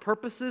God's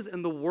purposes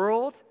in the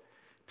world,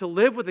 to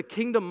live with a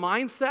kingdom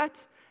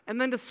mindset,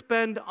 and then to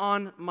spend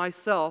on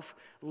myself,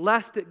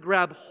 lest it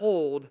grab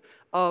hold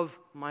of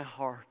my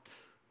heart?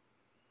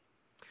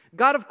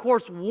 God, of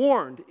course,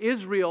 warned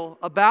Israel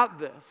about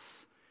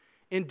this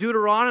in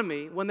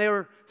Deuteronomy when they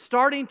were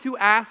starting to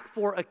ask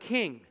for a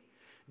king.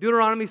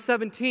 Deuteronomy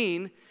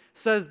 17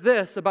 says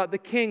this about the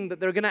king that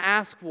they're going to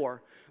ask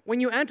for. When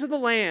you enter the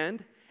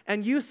land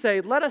and you say,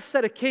 "Let us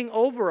set a king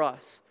over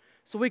us,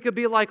 so we could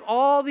be like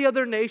all the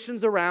other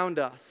nations around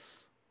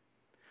us,"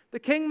 the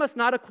king must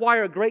not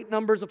acquire great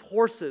numbers of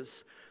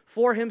horses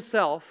for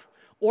himself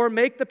or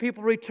make the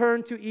people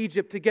return to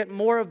Egypt to get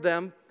more of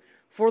them,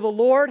 for the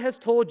Lord has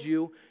told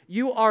you,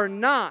 you are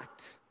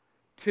not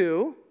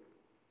to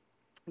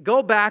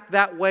go back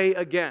that way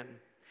again.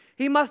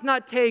 He must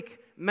not take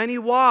many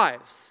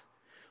wives,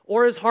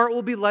 or his heart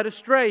will be led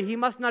astray. He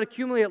must not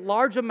accumulate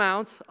large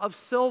amounts of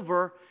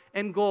silver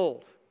and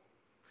gold.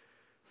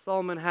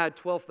 Solomon had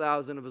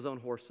 12,000 of his own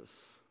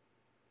horses.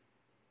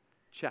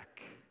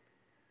 Check.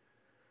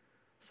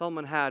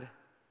 Solomon had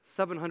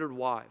 700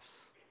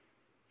 wives.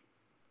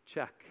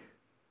 Check.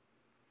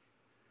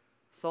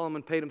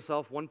 Solomon paid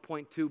himself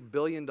 $1.2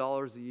 billion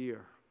a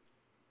year.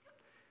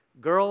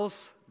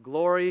 Girls,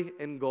 glory,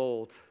 and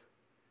gold.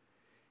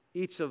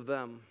 Each of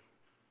them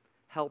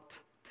helped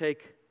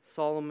take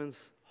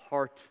Solomon's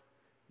heart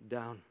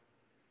down.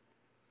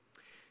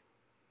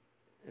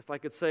 If I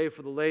could say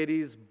for the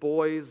ladies,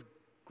 boys,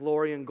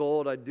 glory and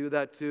gold, I'd do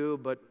that too,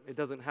 but it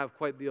doesn't have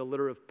quite the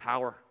alliterative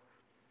power.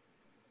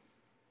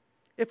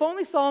 If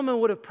only Solomon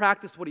would have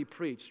practiced what he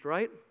preached,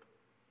 right?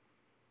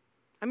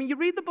 I mean, you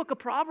read the book of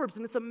Proverbs,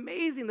 and it's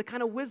amazing the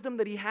kind of wisdom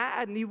that he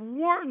had, and he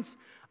warns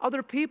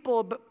other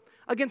people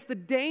against the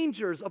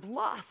dangers of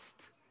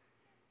lust.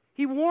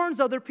 He warns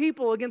other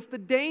people against the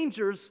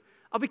dangers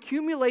of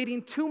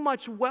accumulating too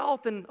much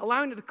wealth and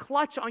allowing it to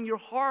clutch on your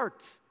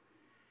heart.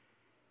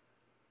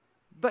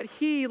 But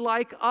he,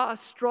 like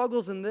us,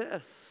 struggles in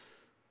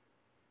this.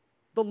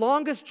 The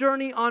longest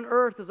journey on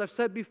earth, as I've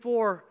said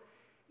before,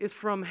 is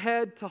from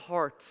head to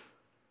heart.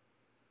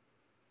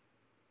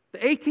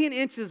 The 18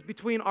 inches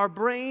between our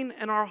brain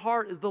and our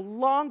heart is the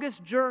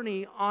longest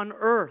journey on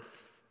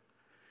earth.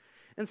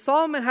 And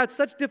Solomon had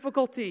such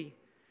difficulty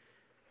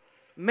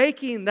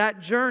making that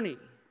journey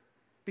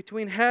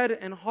between head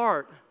and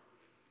heart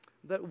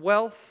that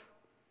wealth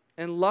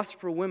and lust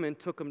for women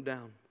took him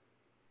down.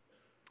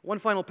 One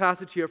final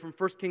passage here from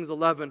 1 Kings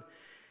 11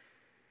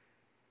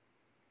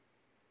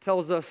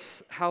 tells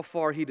us how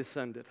far he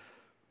descended.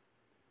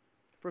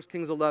 1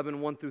 Kings 11,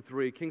 1 through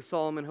 3. King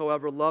Solomon,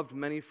 however, loved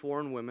many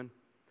foreign women.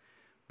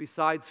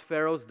 Besides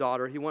Pharaoh's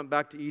daughter, he went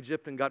back to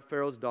Egypt and got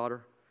Pharaoh's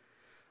daughter.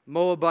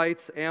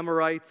 Moabites,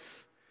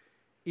 Amorites,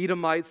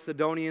 Edomites,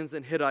 Sidonians,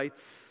 and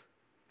Hittites.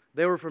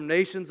 They were from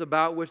nations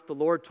about which the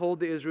Lord told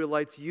the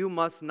Israelites, "You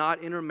must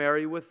not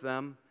intermarry with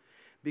them,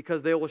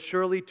 because they will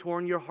surely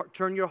turn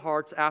your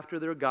hearts after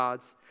their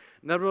gods."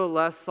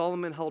 Nevertheless,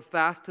 Solomon held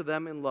fast to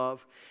them in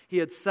love. He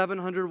had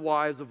 700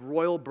 wives of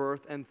royal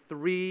birth and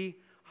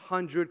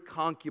 300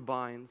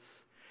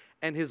 concubines,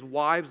 and his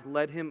wives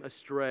led him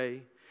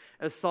astray.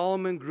 As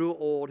Solomon grew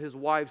old, his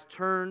wives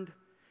turned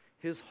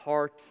his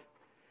heart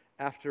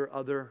after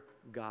other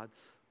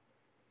gods.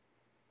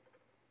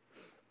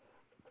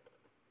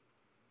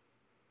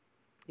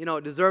 You know,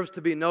 it deserves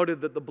to be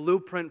noted that the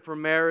blueprint for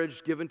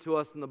marriage given to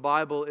us in the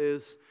Bible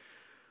is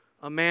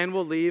a man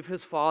will leave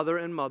his father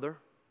and mother.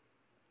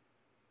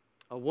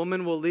 A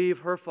woman will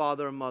leave her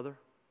father and mother.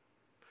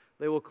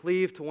 They will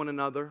cleave to one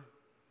another,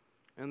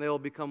 and they will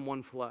become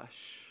one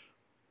flesh.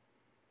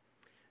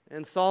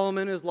 And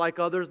Solomon is like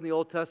others in the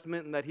Old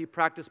Testament in that he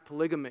practiced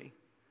polygamy.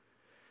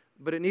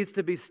 But it needs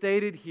to be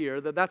stated here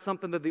that that's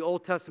something that the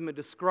Old Testament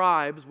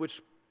describes,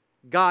 which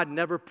God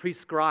never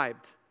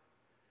prescribed.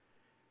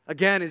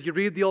 Again, as you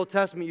read the Old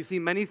Testament, you see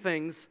many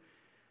things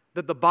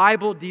that the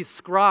Bible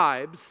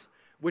describes,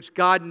 which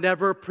God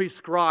never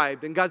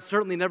prescribed. And God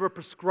certainly never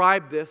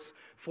prescribed this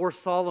for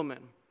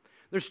Solomon.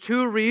 There's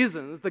two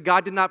reasons that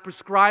God did not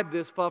prescribe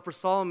this for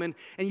Solomon,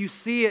 and you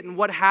see it in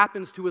what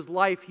happens to his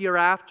life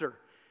hereafter.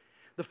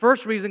 The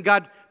first reason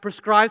God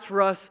prescribes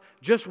for us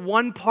just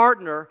one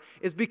partner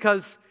is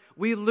because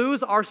we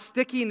lose our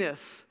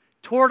stickiness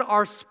toward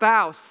our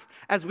spouse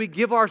as we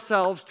give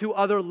ourselves to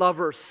other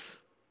lovers.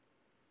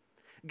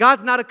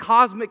 God's not a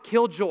cosmic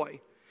killjoy.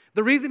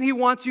 The reason He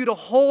wants you to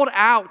hold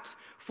out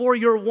for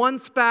your one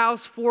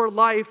spouse for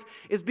life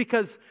is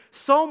because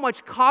so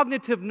much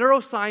cognitive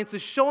neuroscience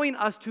is showing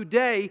us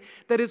today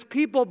that as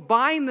people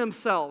bind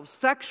themselves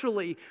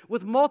sexually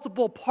with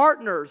multiple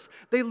partners,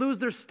 they lose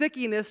their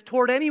stickiness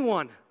toward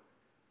anyone.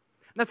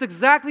 And that's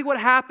exactly what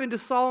happened to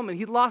Solomon.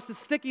 He lost his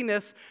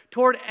stickiness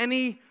toward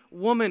any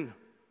woman.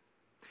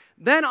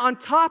 Then on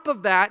top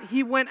of that,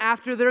 he went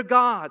after their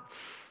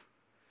gods.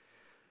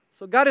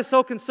 So God is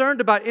so concerned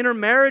about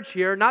intermarriage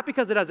here, not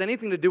because it has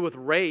anything to do with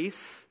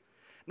race,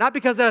 not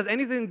because it has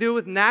anything to do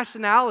with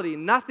nationality,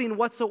 nothing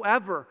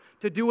whatsoever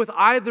to do with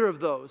either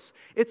of those.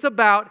 It's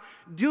about,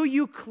 do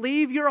you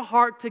cleave your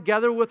heart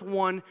together with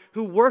one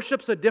who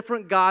worships a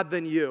different God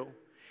than you?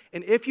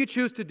 And if you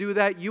choose to do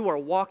that, you are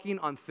walking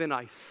on thin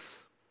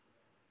ice.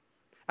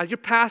 As your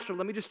pastor,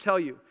 let me just tell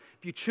you,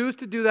 if you choose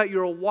to do that,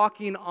 you're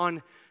walking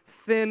on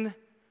thin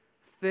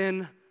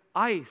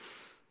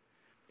ice.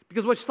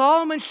 Because what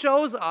Solomon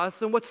shows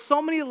us, and what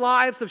so many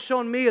lives have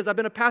shown me as I've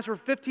been a pastor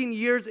for 15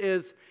 years,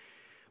 is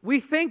we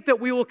think that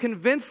we will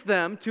convince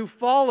them to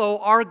follow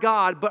our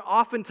God, but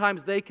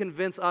oftentimes they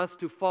convince us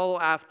to follow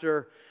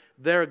after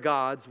their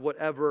gods,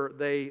 whatever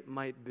they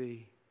might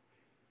be.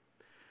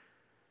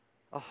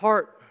 A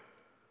heart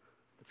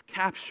that's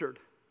captured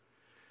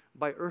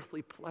by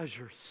earthly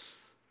pleasures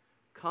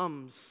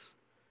comes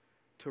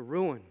to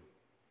ruin.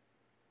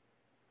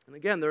 And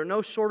again, there are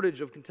no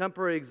shortage of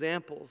contemporary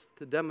examples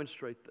to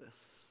demonstrate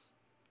this.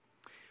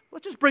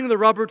 Let's just bring the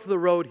rubber to the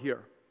road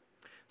here.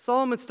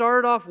 Solomon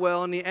started off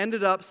well and he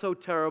ended up so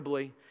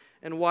terribly.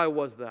 And why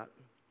was that?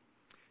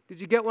 Did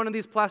you get one of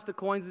these plastic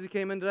coins as you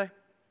came in today?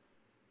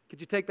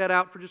 Could you take that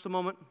out for just a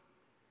moment?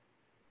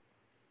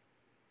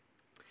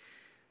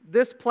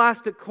 This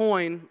plastic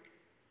coin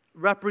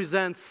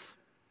represents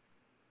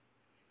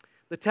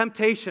the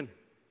temptation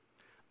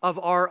of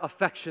our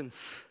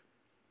affections.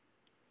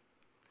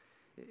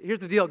 Here's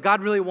the deal.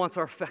 God really wants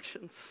our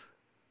affections.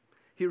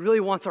 He really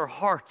wants our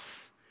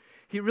hearts.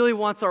 He really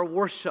wants our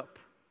worship.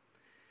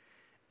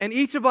 And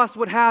each of us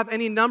would have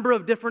any number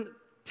of different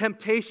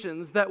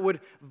temptations that would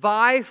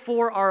vie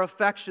for our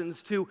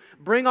affections to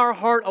bring our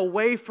heart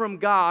away from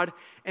God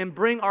and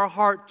bring our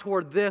heart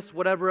toward this,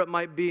 whatever it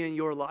might be in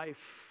your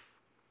life.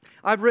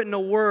 I've written a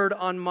word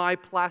on my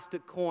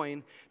plastic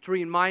coin to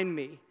remind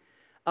me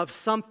of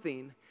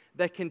something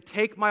that can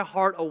take my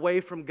heart away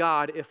from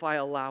God if I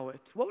allow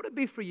it. What would it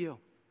be for you?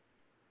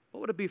 What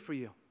would it be for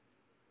you?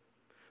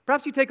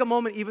 Perhaps you take a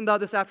moment, even though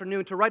this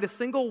afternoon, to write a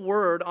single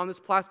word on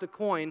this plastic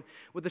coin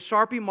with a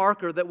Sharpie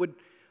marker that would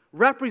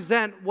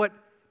represent what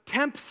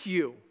tempts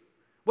you,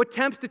 what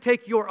tempts to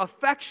take your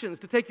affections,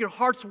 to take your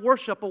heart's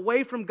worship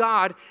away from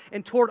God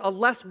and toward a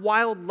less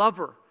wild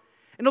lover.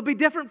 And it'll be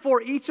different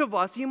for each of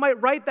us. You might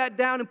write that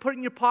down and put it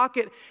in your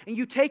pocket, and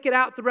you take it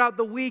out throughout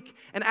the week.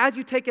 And as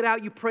you take it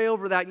out, you pray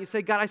over that. And you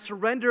say, God, I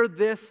surrender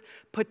this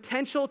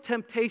potential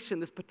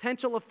temptation, this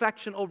potential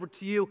affection over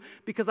to you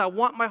because I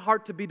want my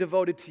heart to be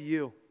devoted to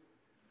you.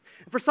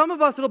 And for some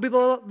of us, it'll be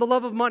the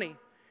love of money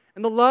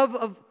and the love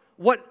of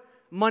what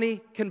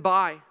money can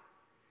buy.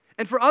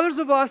 And for others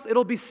of us,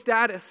 it'll be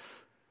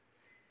status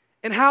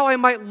and how I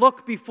might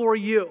look before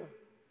you.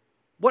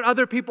 What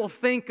other people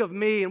think of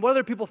me and what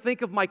other people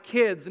think of my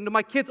kids. And do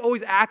my kids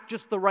always act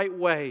just the right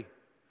way?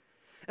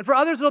 And for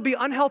others, it'll be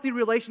unhealthy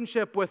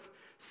relationship with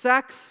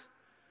sex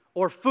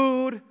or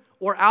food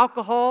or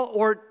alcohol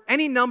or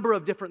any number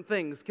of different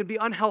things can be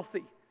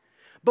unhealthy.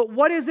 But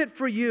what is it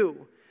for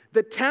you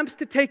that tempts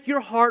to take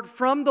your heart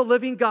from the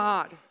living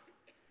God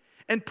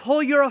and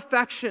pull your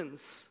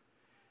affections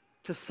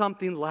to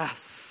something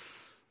less?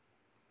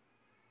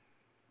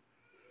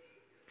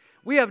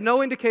 We have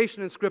no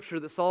indication in Scripture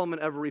that Solomon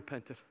ever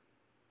repented.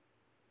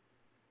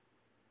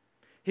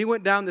 He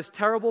went down this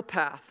terrible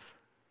path,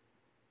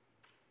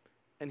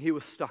 and he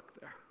was stuck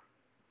there.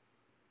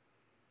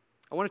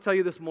 I want to tell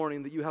you this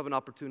morning that you have an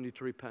opportunity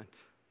to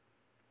repent.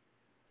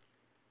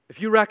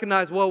 If you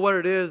recognize, well, what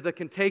it is that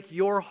can take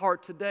your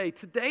heart today,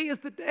 today is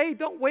the day.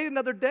 Don't wait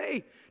another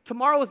day.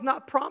 Tomorrow is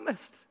not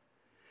promised.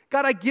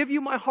 God, I give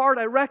you my heart.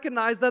 I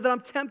recognize that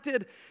I'm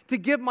tempted to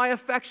give my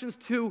affections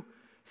to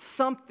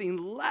something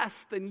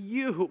less than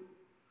you.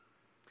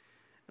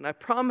 And I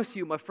promise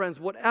you, my friends,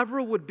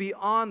 whatever would be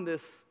on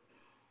this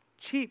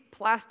cheap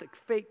plastic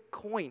fake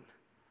coin,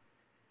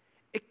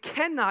 it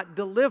cannot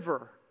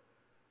deliver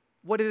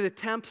what it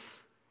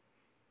attempts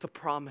to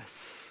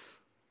promise.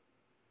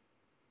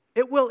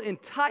 It will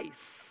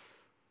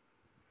entice,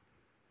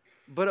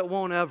 but it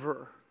won't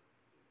ever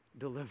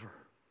deliver.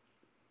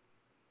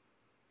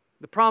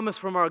 The promise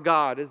from our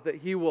God is that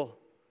He will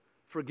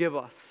forgive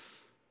us.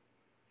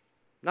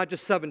 Not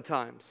just 7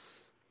 times,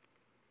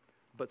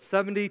 but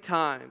 70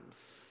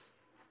 times,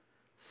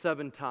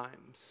 7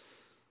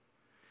 times.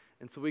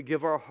 And so we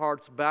give our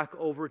hearts back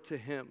over to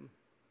Him.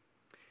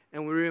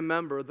 And we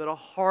remember that a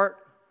heart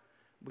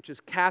which is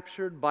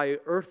captured by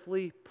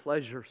earthly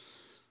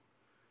pleasures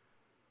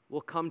will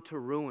come to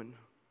ruin.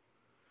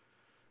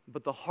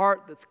 But the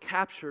heart that's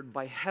captured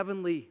by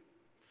heavenly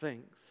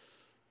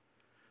things,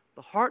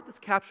 the heart that's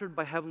captured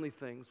by heavenly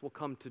things will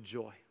come to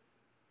joy.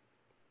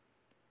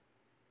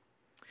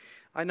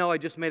 I know I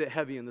just made it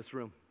heavy in this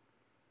room.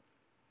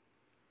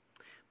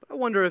 But I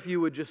wonder if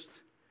you would just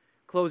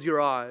close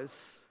your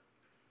eyes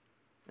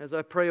as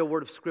I pray a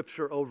word of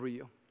Scripture over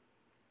you.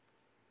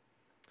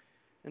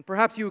 And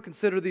perhaps you would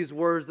consider these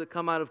words that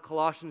come out of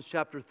Colossians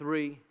chapter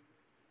 3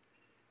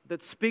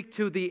 that speak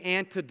to the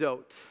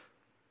antidote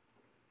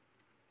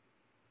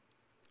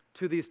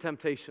to these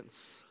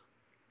temptations.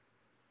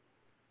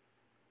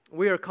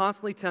 We are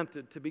constantly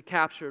tempted to be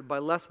captured by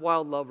less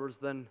wild lovers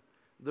than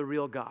the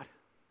real God.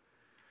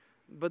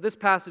 But this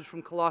passage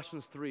from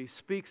Colossians 3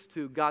 speaks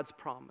to God's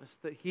promise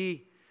that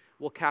He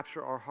will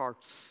capture our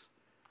hearts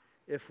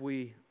if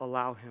we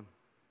allow Him.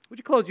 Would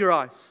you close your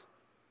eyes?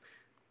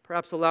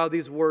 Perhaps allow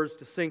these words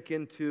to sink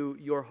into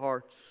your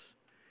hearts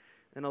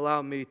and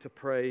allow me to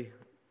pray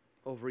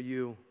over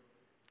you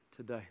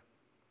today.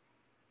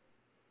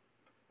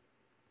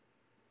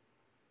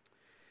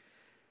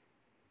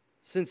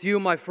 Since you,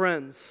 my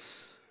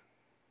friends,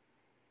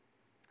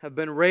 have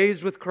been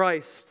raised with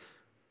Christ,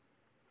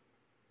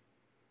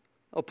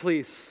 oh,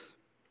 please,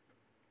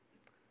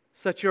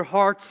 set your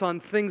hearts on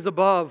things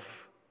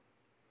above,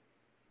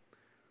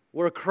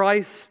 where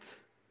Christ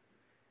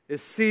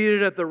is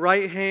seated at the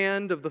right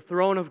hand of the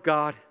throne of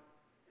God.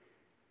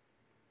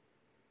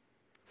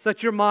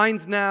 Set your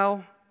minds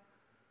now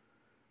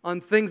on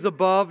things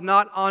above,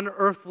 not on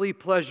earthly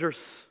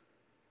pleasures.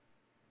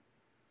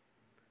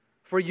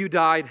 For you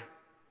died.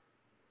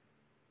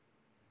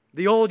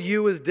 The old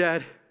you is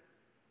dead.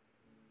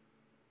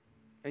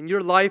 And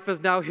your life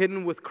is now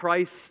hidden with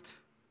Christ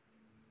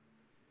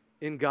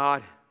in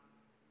God.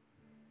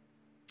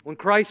 When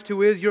Christ,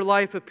 who is your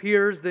life,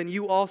 appears, then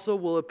you also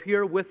will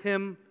appear with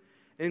Him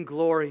in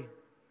glory.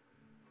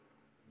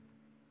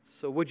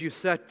 So would you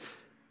set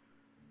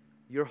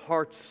your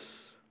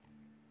hearts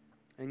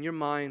and your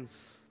minds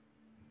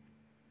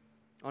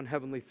on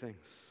heavenly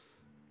things?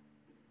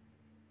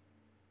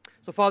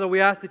 So, Father, we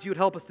ask that you would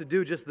help us to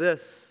do just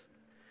this.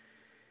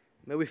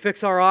 May we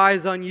fix our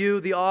eyes on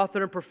you, the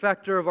author and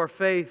perfecter of our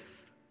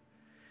faith.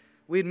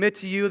 We admit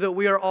to you that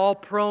we are all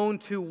prone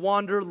to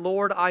wander.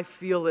 Lord, I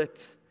feel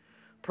it.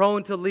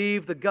 Prone to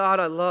leave the God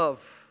I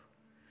love.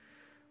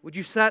 Would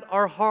you set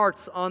our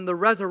hearts on the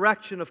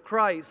resurrection of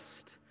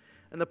Christ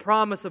and the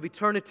promise of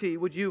eternity?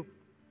 Would you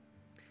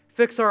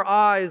fix our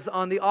eyes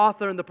on the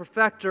author and the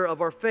perfecter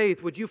of our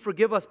faith? Would you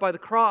forgive us by the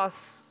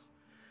cross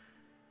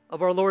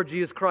of our Lord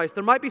Jesus Christ?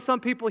 There might be some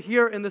people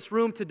here in this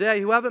room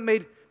today who haven't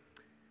made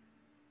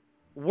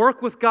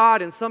work with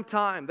God in some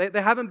time.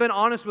 They haven't been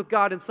honest with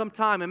God in some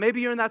time. And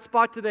maybe you're in that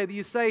spot today that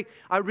you say,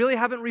 I really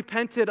haven't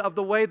repented of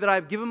the way that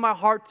I've given my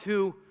heart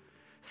to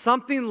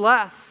something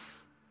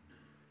less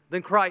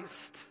than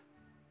Christ.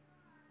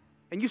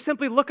 And you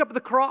simply look up at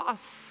the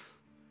cross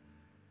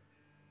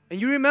and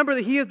you remember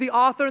that He is the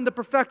author and the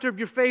perfecter of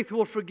your faith who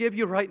will forgive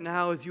you right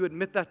now as you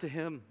admit that to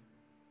Him.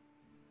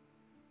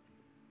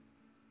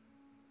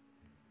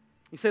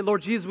 You say,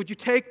 Lord Jesus, would you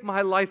take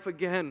my life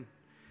again?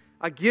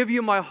 I give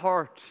you my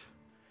heart.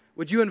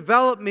 Would you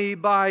envelop me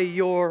by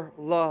your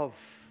love?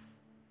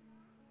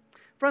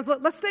 Friends,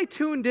 let's stay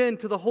tuned in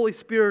to the Holy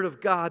Spirit of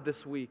God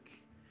this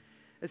week.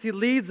 As He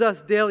leads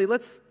us daily,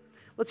 let's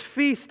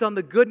feast on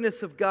the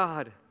goodness of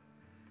God.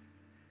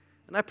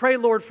 And I pray,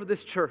 Lord, for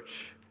this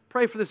church.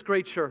 Pray for this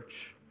great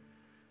church.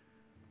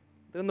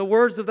 That in the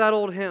words of that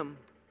old hymn,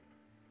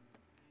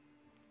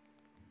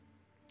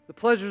 the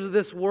pleasures of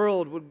this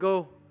world would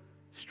go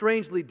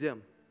strangely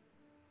dim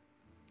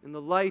in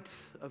the light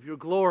of your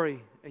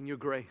glory and your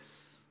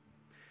grace.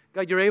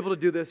 God, you're able to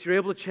do this. You're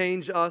able to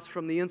change us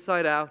from the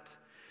inside out.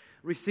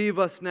 Receive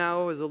us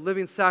now as a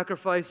living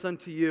sacrifice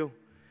unto you.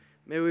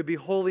 May we be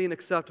holy and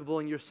acceptable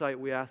in your sight,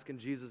 we ask in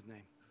Jesus'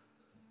 name.